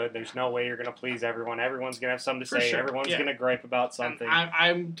own good. There's no way you're going to please everyone. Everyone's going to have something to say. Sure. Everyone's going to gripe about something.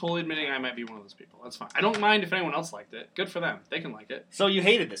 I'm totally admitting I might be one of those people. That's fine. I don't mind if anyone else liked it. Good for them. They can like it. So you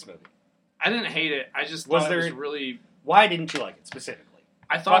hated this movie? I didn't hate it. I just thought it was really... Why didn't you like it specifically?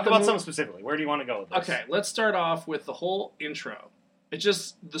 Talk about something specifically. Where do you want to go with this? Okay, let's start off with the whole intro. It's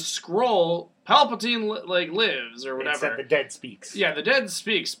just the scroll, Palpatine lives or whatever. Except the dead speaks. Yeah, the dead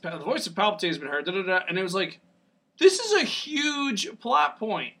speaks. The voice of Palpatine has been heard. And it was like, this is a huge plot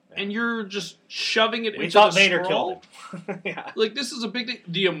point, and you're just shoving it into the scroll. We thought Vader killed him. Yeah. Like, this is a big thing.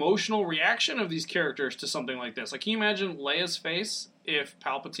 The emotional reaction of these characters to something like this. Like, can you imagine Leia's face if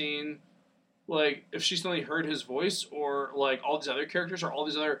Palpatine, if she suddenly heard his voice, or, all these other characters, or all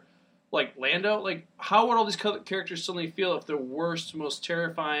these other... Lando, how would all these characters suddenly feel if the worst, most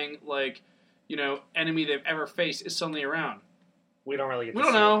terrifying, enemy they've ever faced is suddenly around? We don't really get to see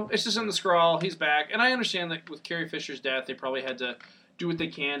We don't know. It's just in the scroll. He's back. And I understand that with Carrie Fisher's death, they probably had to do what they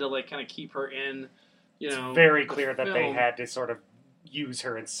can to, kind of keep her in, It's very clear that they had to sort of use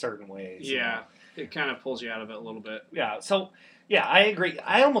her in certain ways. Yeah. It kind of pulls you out of it a little bit. Yeah. So, yeah, I agree.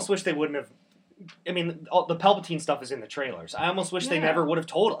 I almost wish they wouldn't have... I mean, the Palpatine stuff is in the trailers. I almost wish they never would have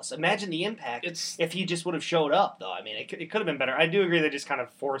told us. Imagine the impact if he just would have showed up, though. I mean, it could have been better. I do agree they just kind of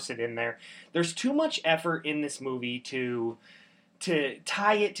force it in there. There's too much effort in this movie to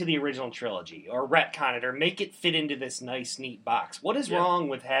tie it to the original trilogy or retcon it or make it fit into this nice, neat box. What is wrong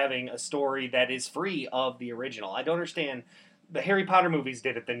with having a story that is free of the original? I don't understand. The Harry Potter movies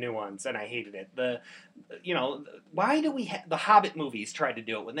did it, the new ones, and I hated it. Why do the Hobbit movies tried to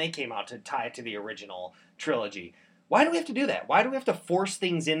do it when they came out to tie it to the original trilogy? Why do we have to do that? Why do we have to force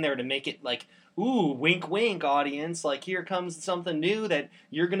things in there to make it ooh, wink, wink, audience, here comes something new that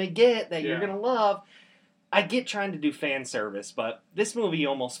you're going to get, that you're going to love? I get trying to do fan service, but this movie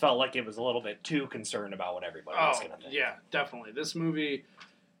almost felt like it was a little bit too concerned about what everybody was going to think. Yeah, definitely. This movie,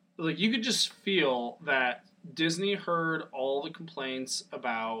 you could just feel that Disney heard all the complaints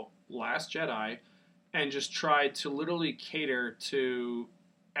about Last Jedi and just tried to literally cater to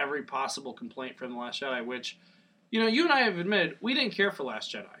every possible complaint from The Last Jedi, which, you and I have admitted, we didn't care for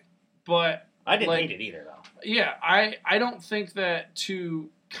Last Jedi. But I didn't hate it either, though. Yeah, I don't think that to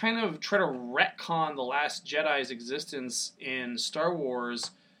kind of try to retcon The Last Jedi's existence in Star Wars,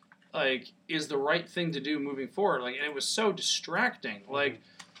 is the right thing to do moving forward. And it was so distracting.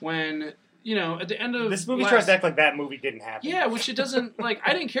 When... at the end of... This movie tries to act like that movie didn't happen. Yeah, which it doesn't...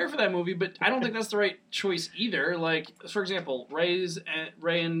 I didn't care for that movie, but I don't think that's the right choice either. For example, Rey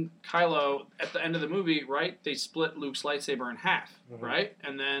and Kylo, at the end of the movie, right? They split Luke's lightsaber in half, right?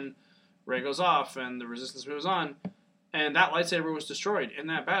 And then Rey goes off, and the Resistance moves on, and that lightsaber was destroyed in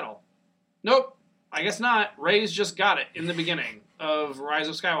that battle. Nope, I guess not. Rey's just got it in the beginning of Rise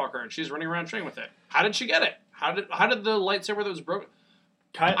of Skywalker, and she's running around training with it. How did she get it? How did the lightsaber that was broken...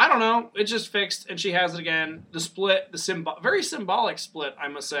 I don't know. It just fixed, and she has it again. The split, very symbolic split, I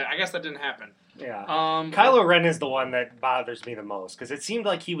must say. I guess that didn't happen. Yeah. Kylo Ren is the one that bothers me the most, because it seemed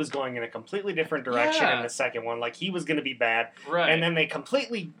like he was going in a completely different direction in the second one. He was going to be bad. Right. And then they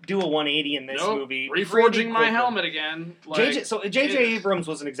completely do a 180 in this movie. Reforging my helmet again. J.J. Abrams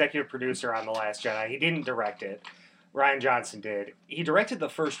was an executive producer on The Last Jedi. He didn't direct it. Rian Johnson did. He directed the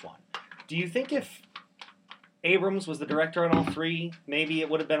first one. Do you think if Abrams was the director on all three, maybe it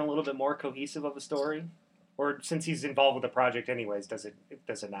would have been a little bit more cohesive of a story? Or since he's involved with the project anyways, does it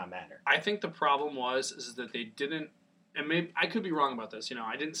not matter? I think the problem is that they didn't, and maybe I could be wrong about this.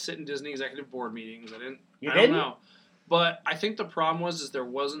 I didn't sit in Disney executive board meetings. I don't know. But I think the problem was there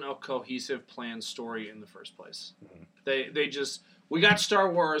wasn't a cohesive planned story in the first place. Mm-hmm. They just, we got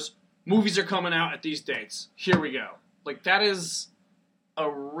Star Wars, movies are coming out at these dates. Here we go. That is a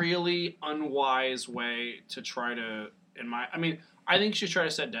really unwise way to try to, I think you should try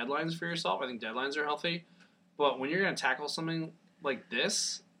to set deadlines for yourself. I think deadlines are healthy. But when you're going to tackle something like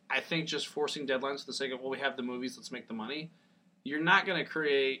this, I think just forcing deadlines for the sake of, we have the movies, let's make the money, you're not going to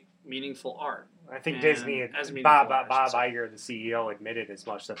create meaningful art. I think And Disney, as meaningful Bob art, I should say. Iger, the CEO, admitted as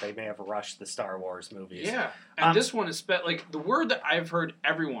much that they may have rushed the Star Wars movies. Yeah, and this one is like the word that I've heard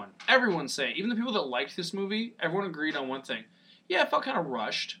everyone say, even the people that liked this movie, everyone agreed on one thing. Yeah, it felt kind of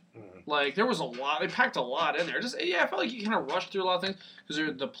rushed. Like there was a lot. They packed a lot in there. I felt like you kind of rushed through a lot of things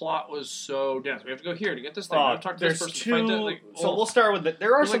because the plot was so dense. We have to go here to get this thing. We have to talk to this person. Two. To fight that. So we'll start with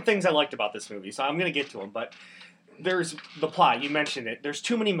there are some things I liked about this movie, so I'm going to get to them. But there's the plot. You mentioned it. There's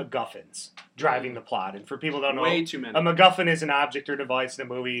too many MacGuffins driving the plot, and for people who don't know, way too many. A MacGuffin is an object or device in a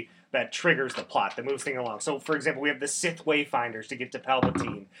movie that triggers the plot, that moves things along. So, for example, we have the Sith Wayfinders to get to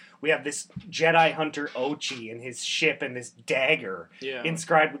Palpatine. We have this Jedi Hunter Ochi and his ship and this dagger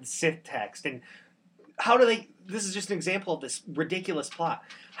inscribed with Sith text. And how do they... This is just an example of this ridiculous plot.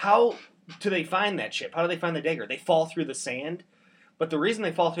 How do they find that ship? How do they find the dagger? They fall through the sand. But the reason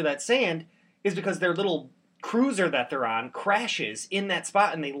they fall through that sand is because their little cruiser that they're on crashes in that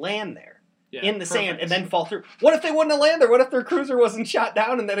spot and they land there. In the sand and then fall through. What if they wouldn't have landed there? What if their cruiser wasn't shot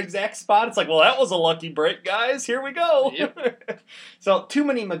down in that exact spot? It's like, well, that was a lucky break, guys. Here we go. Yep. So, too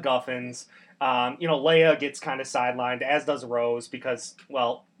many MacGuffins. Leia gets kind of sidelined, as does Rose, because,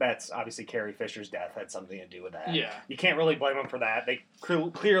 well, that's obviously Carrie Fisher's death had something to do with that. Yeah. You can't really blame them for that. They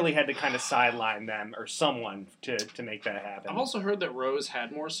clearly had to kind of sideline them or someone to make that happen. I've also heard that Rose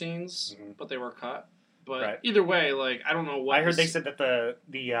had more scenes, but they were cut. But Right. either way, like, I don't know what... I heard they said that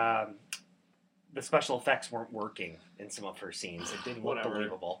the special effects weren't working in some of her scenes. It didn't look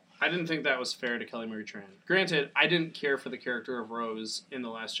believable. I didn't think that was fair to Kelly Marie Tran. Granted, I didn't care for the character of Rose in The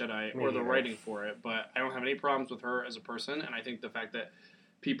Last Jedi or the writing for it, but I don't have any problems with her as a person, and I think the fact that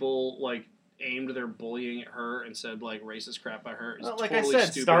people, like, aimed their bullying at her and said, like, racist crap at her is like totally I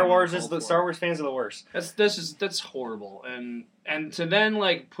said, stupid. Star Wars fans are the worst. That's horrible. And to then,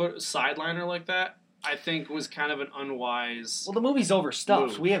 like, put sideline her like that, I think was kind of an unwise... Well, the movie's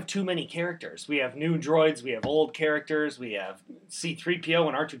overstuffed. move. We have too many characters. We have new droids. We have old characters. We have C-3PO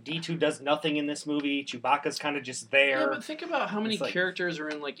and R2-D2 does nothing in this movie. Chewbacca's kind of just there. Yeah, but think about how many characters are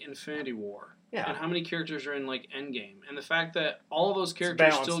in, like, Infinity War. Yeah. And how many characters are in, like, Endgame. And the fact that all of those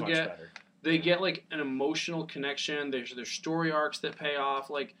characters still get... They get, like, an emotional connection. There's story arcs that pay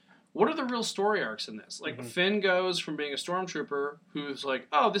off. Like, what are the real story arcs in this? Like, Finn goes from being a stormtrooper who's like,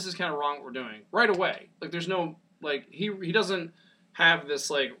 oh, this is kind of wrong what we're doing, right away. Like, there's no, like, he doesn't have this,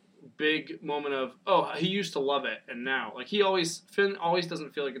 like, big moment of, oh, he used to love it, and now. Like, Finn always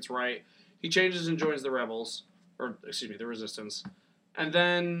doesn't feel like it's right. He changes and joins the Rebels, the Resistance. And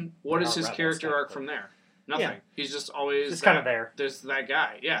then, what is his character arc from there? Nothing. Yeah. He's just always... kind of there. There's that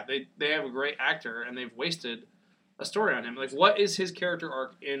guy. Yeah, they have a great actor, and they've wasted a story on him. Like, what is his character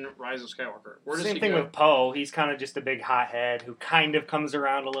arc in Rise of Skywalker? Where does Same he thing go? with Poe. He's kind of just a big hothead who kind of comes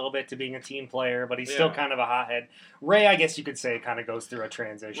around a little bit to being a team player, but he's still kind of a hothead. Rey, I guess you could say, kind of goes through a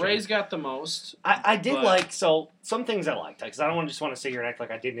transition. Rey's got the most. I did like... So, some things I liked, because I don't just want to sit here and act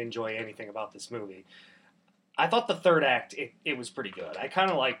like I didn't enjoy anything about this movie. I thought the third act, it was pretty good. I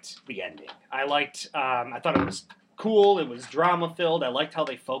kind of liked the ending. I thought it was cool. It was drama-filled. I liked how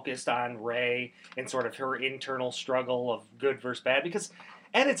they focused on Rey and sort of her internal struggle of good versus bad. Because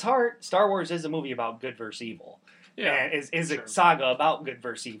at its heart, Star Wars is a movie about good versus evil. Yeah, and is a saga about good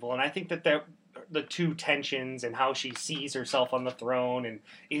versus evil. And I think that the two tensions and how she sees herself on the throne and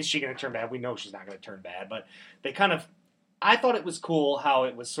is she going to turn bad? We know she's not going to turn bad. But they kind of... I thought it was cool how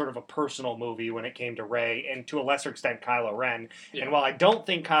it was sort of a personal movie when it came to Rey and to a lesser extent Kylo Ren. Yeah. And while I don't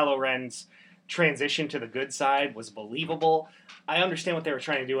think Kylo Ren's transition to the good side was believable, I understand what they were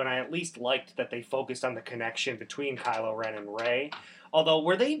trying to do, and I at least liked that they focused on the connection between Kylo Ren and Rey. Although,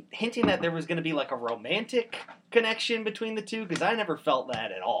 were they hinting that there was going to be like a romantic connection between the two? Because I never felt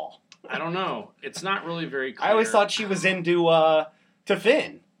that at all. I don't know. It's not really very clear. I always thought she was into to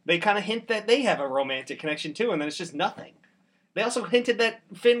Finn. They kind of hint that they have a romantic connection too, and then it's just nothing. They also hinted that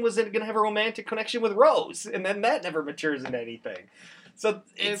Finn was going to have a romantic connection with Rose, and then that never matures into anything. So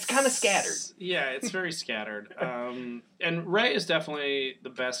it's kind of scattered. Yeah, it's very scattered. And Rey is definitely the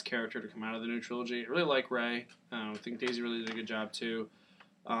best character to come out of the new trilogy. I really like Rey. I think Daisy really did a good job too.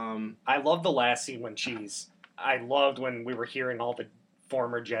 I love the last scene when I loved when we were hearing all the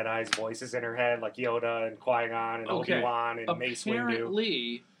former Jedi's voices in her head, like Yoda and Qui-Gon and Obi-Wan and Mace Windu.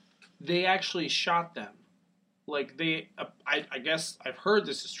 Apparently, they actually shot them. Like, I guess I've heard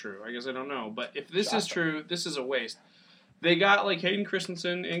this is true. I guess I don't know. But if this is true, this is a waste. They got, like, Hayden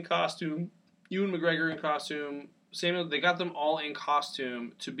Christensen in costume, Ewan McGregor in costume, Samuel, they got them all in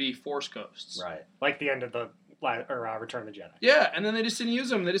costume to be Force Ghosts. Right. Like the end of the Return of the Jedi. Yeah, and then they just didn't use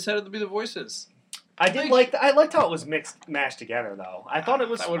them. They just had to be the voices. I liked how it was mashed together though. I thought it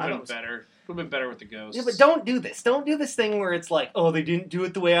was. That would have been better. Would have been better with the ghosts. Yeah, but don't do this. Don't do this thing where it's like, oh, they didn't do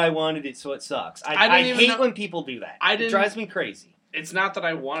it the way I wanted it, so it sucks. I hate when people do that. It drives me crazy. It's not that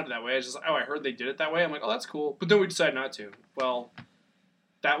I wanted it that way. It's just, I heard they did it that way. I'm like, oh, that's cool. But then we decided not to. Well,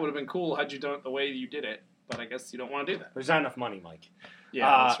 that would have been cool had you done it the way you did it. But I guess you don't want to do that. There's not enough money, Mike.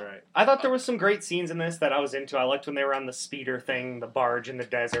 Yeah, that's right. I thought there was some great scenes in this that I was into. I liked when they were on the speeder thing, the barge in the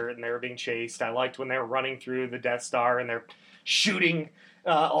desert, and they were being chased. I liked when they were running through the Death Star and they're shooting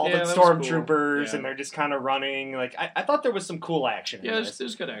all the stormtroopers, cool. And they're just kind of running. Like I thought there was some cool action. Yeah,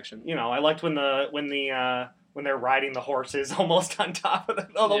 there's good action. You know, I liked when they're riding the horses almost on top of them.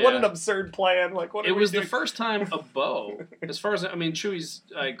 Oh, what an absurd plan! Like what? It was the first time a bow, as far as Chewie's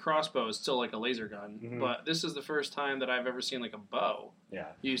crossbow is still like a laser gun, but this is the first time that I've ever seen like a bow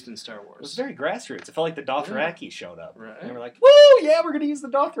used in Star Wars. It was very grassroots. It felt like the Dothraki showed up. Right. And they were like, "Woo, yeah, we're going to use the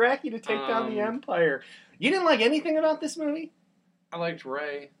Dothraki to take down the Empire." You didn't like anything about this movie? I liked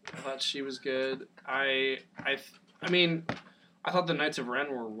Rey. I thought she was good. I thought the Knights of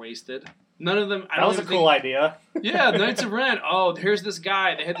Ren were wasted. None of them. That was a cool idea. Yeah, Knights of Ren. Oh, here's this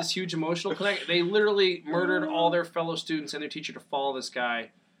guy. They had this huge emotional connect. They literally murdered all their fellow students and their teacher to follow this guy.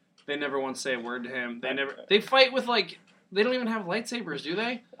 They never once say a word to him. They fight with like. They don't even have lightsabers, do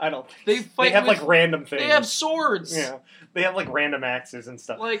they? I don't. They have like random things. They have swords. Yeah, they have like random axes and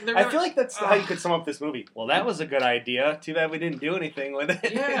stuff. Like I feel like that's how you could sum up this movie. Well, that was a good idea. Too bad we didn't do anything with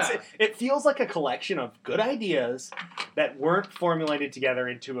it. Yeah. It feels like a collection of good ideas that weren't formulated together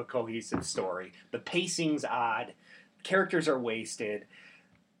into a cohesive story. The pacing's odd. Characters are wasted.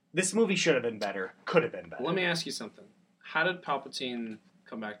 This movie should have been better. Could have been better. Let me ask you something. How did Palpatine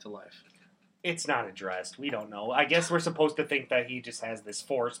come back to life? It's not addressed. We don't know. I guess we're supposed to think that he just has this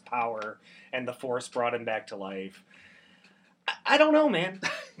force power and the force brought him back to life. I don't know, man.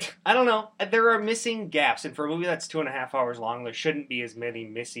 I don't know. There are missing gaps, and for a movie that's 2.5 hours long, there shouldn't be as many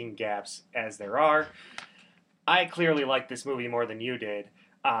missing gaps as there are. I clearly liked this movie more than you did.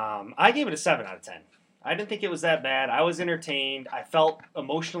 I gave it a 7 out of 10. I didn't think it was that bad. I was entertained. I felt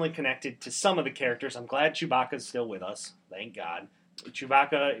emotionally connected to some of the characters. I'm glad Chewbacca's still with us. Thank God.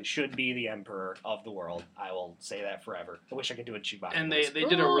 Chewbacca should be the emperor of the world. I will say that forever. I wish I could do a Chewbacca. And they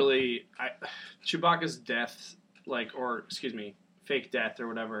did a really Chewbacca's death, fake death or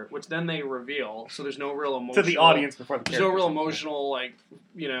whatever, which then they reveal. So there's no real emotional to the audience before the there's no real emotional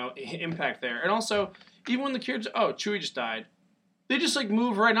impact there. And also, even when the kids, Chewie just died, they just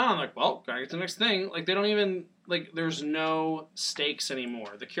move right on. Like, well, gotta get to the next thing. Like they don't even there's no stakes anymore.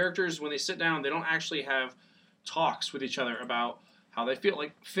 The characters when they sit down, they don't actually have talks with each other about how they feel.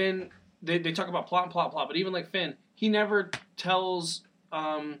 Like Finn, they talk about plot, but even like Finn, he never tells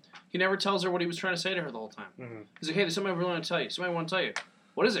her what he was trying to say to her the whole time. Mm-hmm. He's like, hey, there's something I really want to tell you. Something I want to tell you.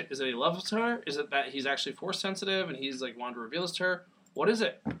 What is it? Is it he loves her? Is it that he's actually force sensitive and he's wanted to reveal this to her? What is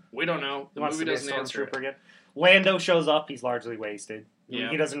it? We don't know. The movie doesn't answer it. Again. Lando shows up. He's largely wasted. Yeah.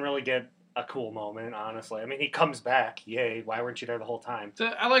 He doesn't really get a cool moment, honestly. I mean, he comes back. Yay, why weren't you there the whole time?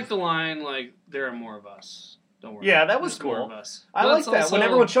 I like the line, there are more of us. Don't worry. Yeah, that was cool. I like that. When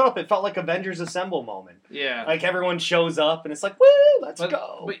everyone showed up, it felt like Avengers Assemble moment. Yeah. Like everyone shows up and it's like, woo, let's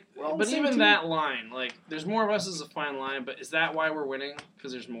go. But even that line, there's more of us is a fine line, but is that why we're winning?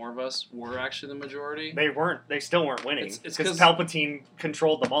 Because there's more of us? We're actually the majority? They weren't. They still weren't winning. It's because Palpatine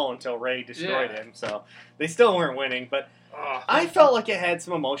controlled them all until Rey destroyed him. So they still weren't winning. But I felt like it had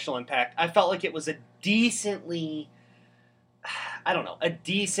some emotional impact. I felt like it was a decent way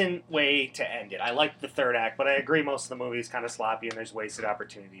to end it. I liked the third act, but I agree most of the movie is kind of sloppy and there's wasted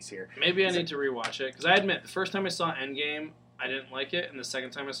opportunities here. Maybe I need to rewatch it, because I admit, the first time I saw Endgame, I didn't like it, and the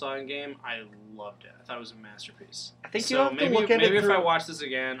second time I saw Endgame, I loved it. I thought it was a masterpiece. I think you have to look at it. Maybe if I watch this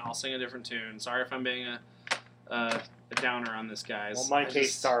again, I'll sing a different tune. Sorry if I'm being a downer on this, guys. Well, my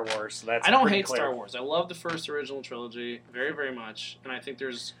case, Star Wars, so that's I don't hate Star Wars. I love the first original trilogy very, very much, and I think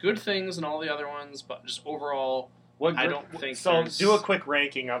there's good things in all the other ones, but just overall... I don't think so. Do a quick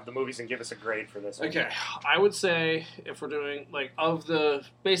ranking of the movies and give us a grade for this one. Okay, I would say if we're doing of the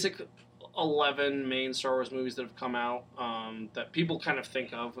basic 11 main Star Wars movies that have come out that people kind of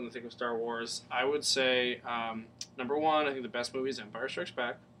think of when they think of Star Wars, I would say number one, I think the best movie is Empire Strikes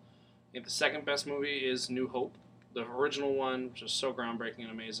Back. I think the second best movie is New Hope, the original one, which is so groundbreaking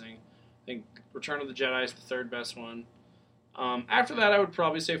and amazing. I think Return of the Jedi is the third best one. After that, I would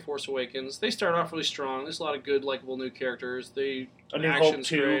probably say Force Awakens. They start off really strong. There's a lot of good, likable new characters. A New Hope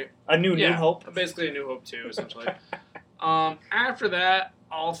 2. A New Hope. Basically a New Hope 2, essentially. After that,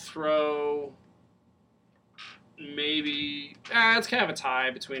 I'll throw maybe... it's kind of a tie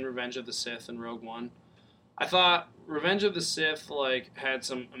between Revenge of the Sith and Rogue One. I thought Revenge of the Sith had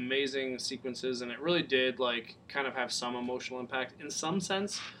some amazing sequences, and it really did kind of have some emotional impact in some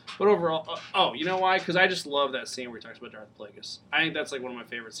sense. But overall, you know why? Because I just love that scene where he talks about Darth Plagueis. I think that's one of my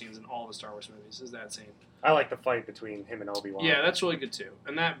favorite scenes in all the Star Wars movies. Is that scene? I like the fight between him and Obi-Wan. Yeah, that's really good too,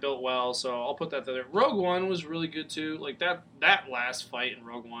 and that built well. So I'll put that there. Rogue One was really good too. That last fight in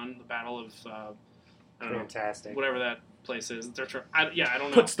Rogue One, the Battle of I don't fantastic. know, whatever that place is. I don't know.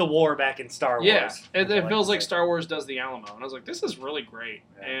 Puts the war back in Star Wars. Yeah, it feels like Star Wars does the Alamo, and I was like, this is really great.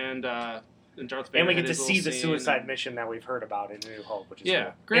 Yeah. And Darth Vader. And we get to see the suicide mission that we've heard about in New Hope, which is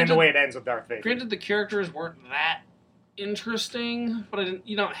cool. Granted, and the way it ends with Darth Vader. Granted, the characters weren't that interesting, but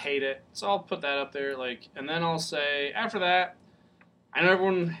you don't hate it, so I'll put that up there. And then I'll say after that, I know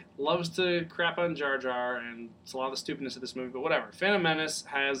everyone loves to crap on Jar Jar, and it's a lot of the stupidness of this movie, but whatever. Phantom Menace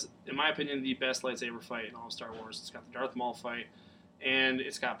has, in my opinion, the best lightsaber fight in all of Star Wars. It's got the Darth Maul fight, and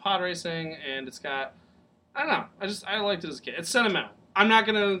it's got pod racing, and it's got, I don't know, I liked it as a kid. It's sentimental.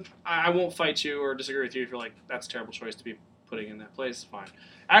 I won't fight you or disagree with you if you're like, that's a terrible choice to be putting in that place. Fine.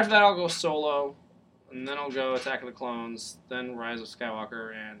 After that, I'll go Solo, and then I'll go Attack of the Clones, then Rise of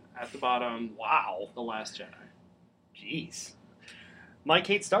Skywalker, and at the bottom, wow, The Last Jedi. Jeez. Mike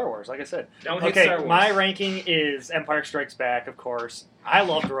hates Star Wars, like I said. Don't hate Star Wars. My ranking is Empire Strikes Back, of course. I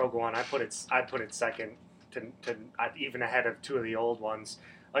loved Rogue One. I put it second, to even ahead of two of the old ones.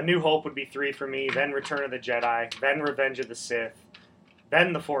 A New Hope would be 3 for me. Then Return of the Jedi. Then Revenge of the Sith.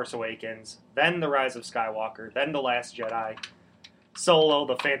 Then The Force Awakens. Then The Rise of Skywalker. Then The Last Jedi. Solo,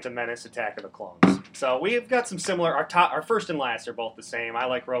 The Phantom Menace, Attack of the Clones. So we've got some similar. Our first and last are both the same. I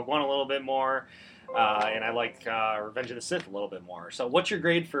like Rogue One a little bit more. And I like Revenge of the Sith a little bit more. So what's your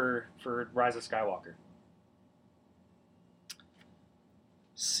grade for Rise of Skywalker?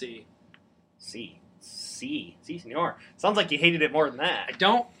 C, senor. Sounds like you hated it more than that. I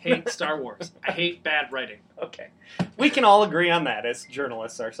don't hate Star Wars. I hate bad writing. Okay. We can all agree on that as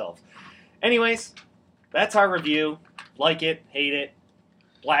journalists ourselves. Anyways, that's our review. Like it, hate it,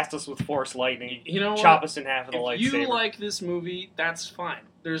 blast us with Force lightning, you know chop what? us in half with a If lightsaber. you like this movie, that's fine.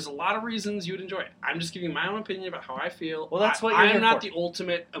 There's a lot of reasons you would enjoy it. I'm just giving my own opinion about how I feel. Well, that's what you're I here am not for. the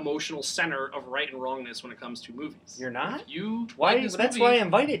ultimate emotional center of right and wrongness when it comes to movies. You're not? If you Why? like this That's movie, why I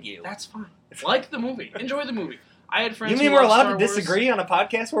invited you. That's fine. Like the movie. Enjoy the movie. I had friends You mean who we're love allowed Star to Wars. disagree on a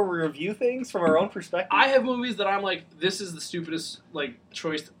podcast where we review things from our own perspective? I have movies that I'm like, this is the stupidest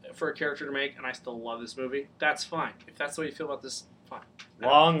choice for a character to make, and I still love this movie. That's fine. If that's the way you feel about this, fine.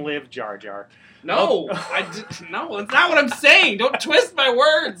 Long live Jar Jar. No, no, that's not what I'm saying. Don't twist my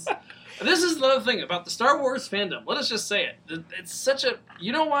words. This is another thing about the Star Wars fandom. Let us just say it. It's such a...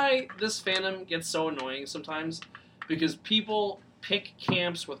 You know why this fandom gets so annoying sometimes? Because people pick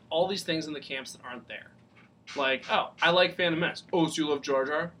camps with all these things in the camps that aren't there. I like Phantom Menace. Oh, so you love Jar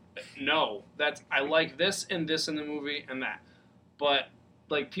Jar? No. I like this in the movie and that. But,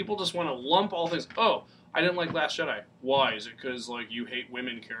 people just want to lump all things. Oh, I didn't like Last Jedi. Why? Is it because, you hate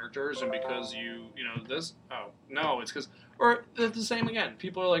women characters and because you this? Oh, no, it's because... Or it's the same again.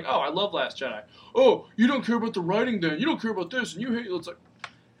 People are like, oh, I love Last Jedi. Oh, you don't care about the writing then. You don't care about this and you hate... It's like...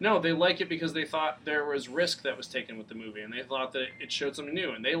 No, they like it because they thought there was risk that was taken with the movie, and they thought that it showed something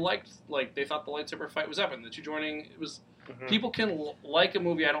new, and they they thought the lightsaber fight was epic. The two joining, it was. Mm-hmm. People can like a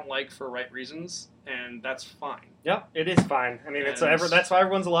movie I don't like for right reasons, and that's fine. Yep, it is fine. I mean, that's why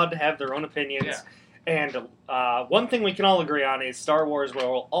everyone's allowed to have their own opinions. Yeah. And one thing we can all agree on is Star Wars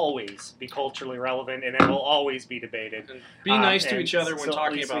will always be culturally relevant, and it will always be debated. And be nice to each other when so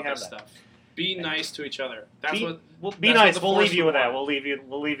talking about this stuff. Be nice to each other. That's be that's nice. What We'll leave you with that. We'll leave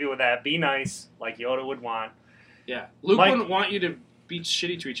you with that. Be nice, like Yoda would want. Yeah, Luke Mike, wouldn't want you to be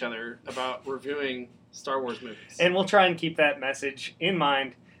shitty to each other about reviewing Star Wars movies. And we'll try and keep that message in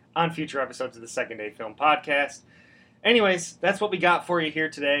mind on future episodes of the Second Day Film Podcast. Anyways, that's what we got for you here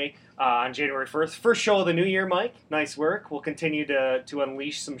today on January 1st. First show of the new year, Mike. Nice work. We'll continue to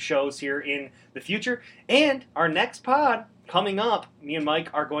unleash some shows here in the future. And our next pod coming up, me and Mike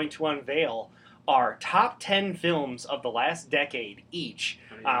are going to unveil our top 10 films of the last decade each.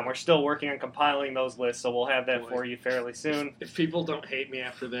 We're still working on compiling those lists, so we'll have that for you fairly soon. If people don't hate me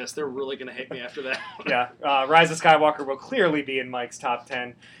after this, they're really going to hate me after that. Yeah, Rise of Skywalker will clearly be in Mike's top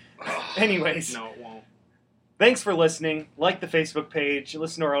 10. Anyways. No, it won't. Thanks for listening. Like the Facebook page.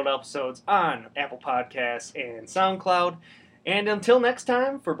 Listen to our old episodes on Apple Podcasts and SoundCloud. And until next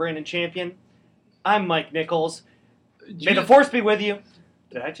time, for Brandon Champion, I'm Mike Nichols. May the Force be with you.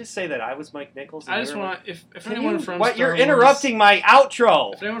 Did I just say that I was Mike Nichols? I just want if anyone from what? Star You're Wars, interrupting my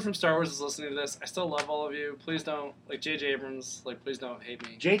outro. If anyone from Star Wars is listening to this, I still love all of you. Please don't J.J. Abrams. Please don't hate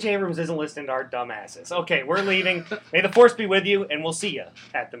me. J.J. Abrams isn't listening to our dumbasses. Okay, we're leaving. May the Force be with you, and we'll see you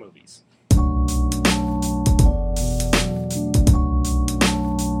at the movies.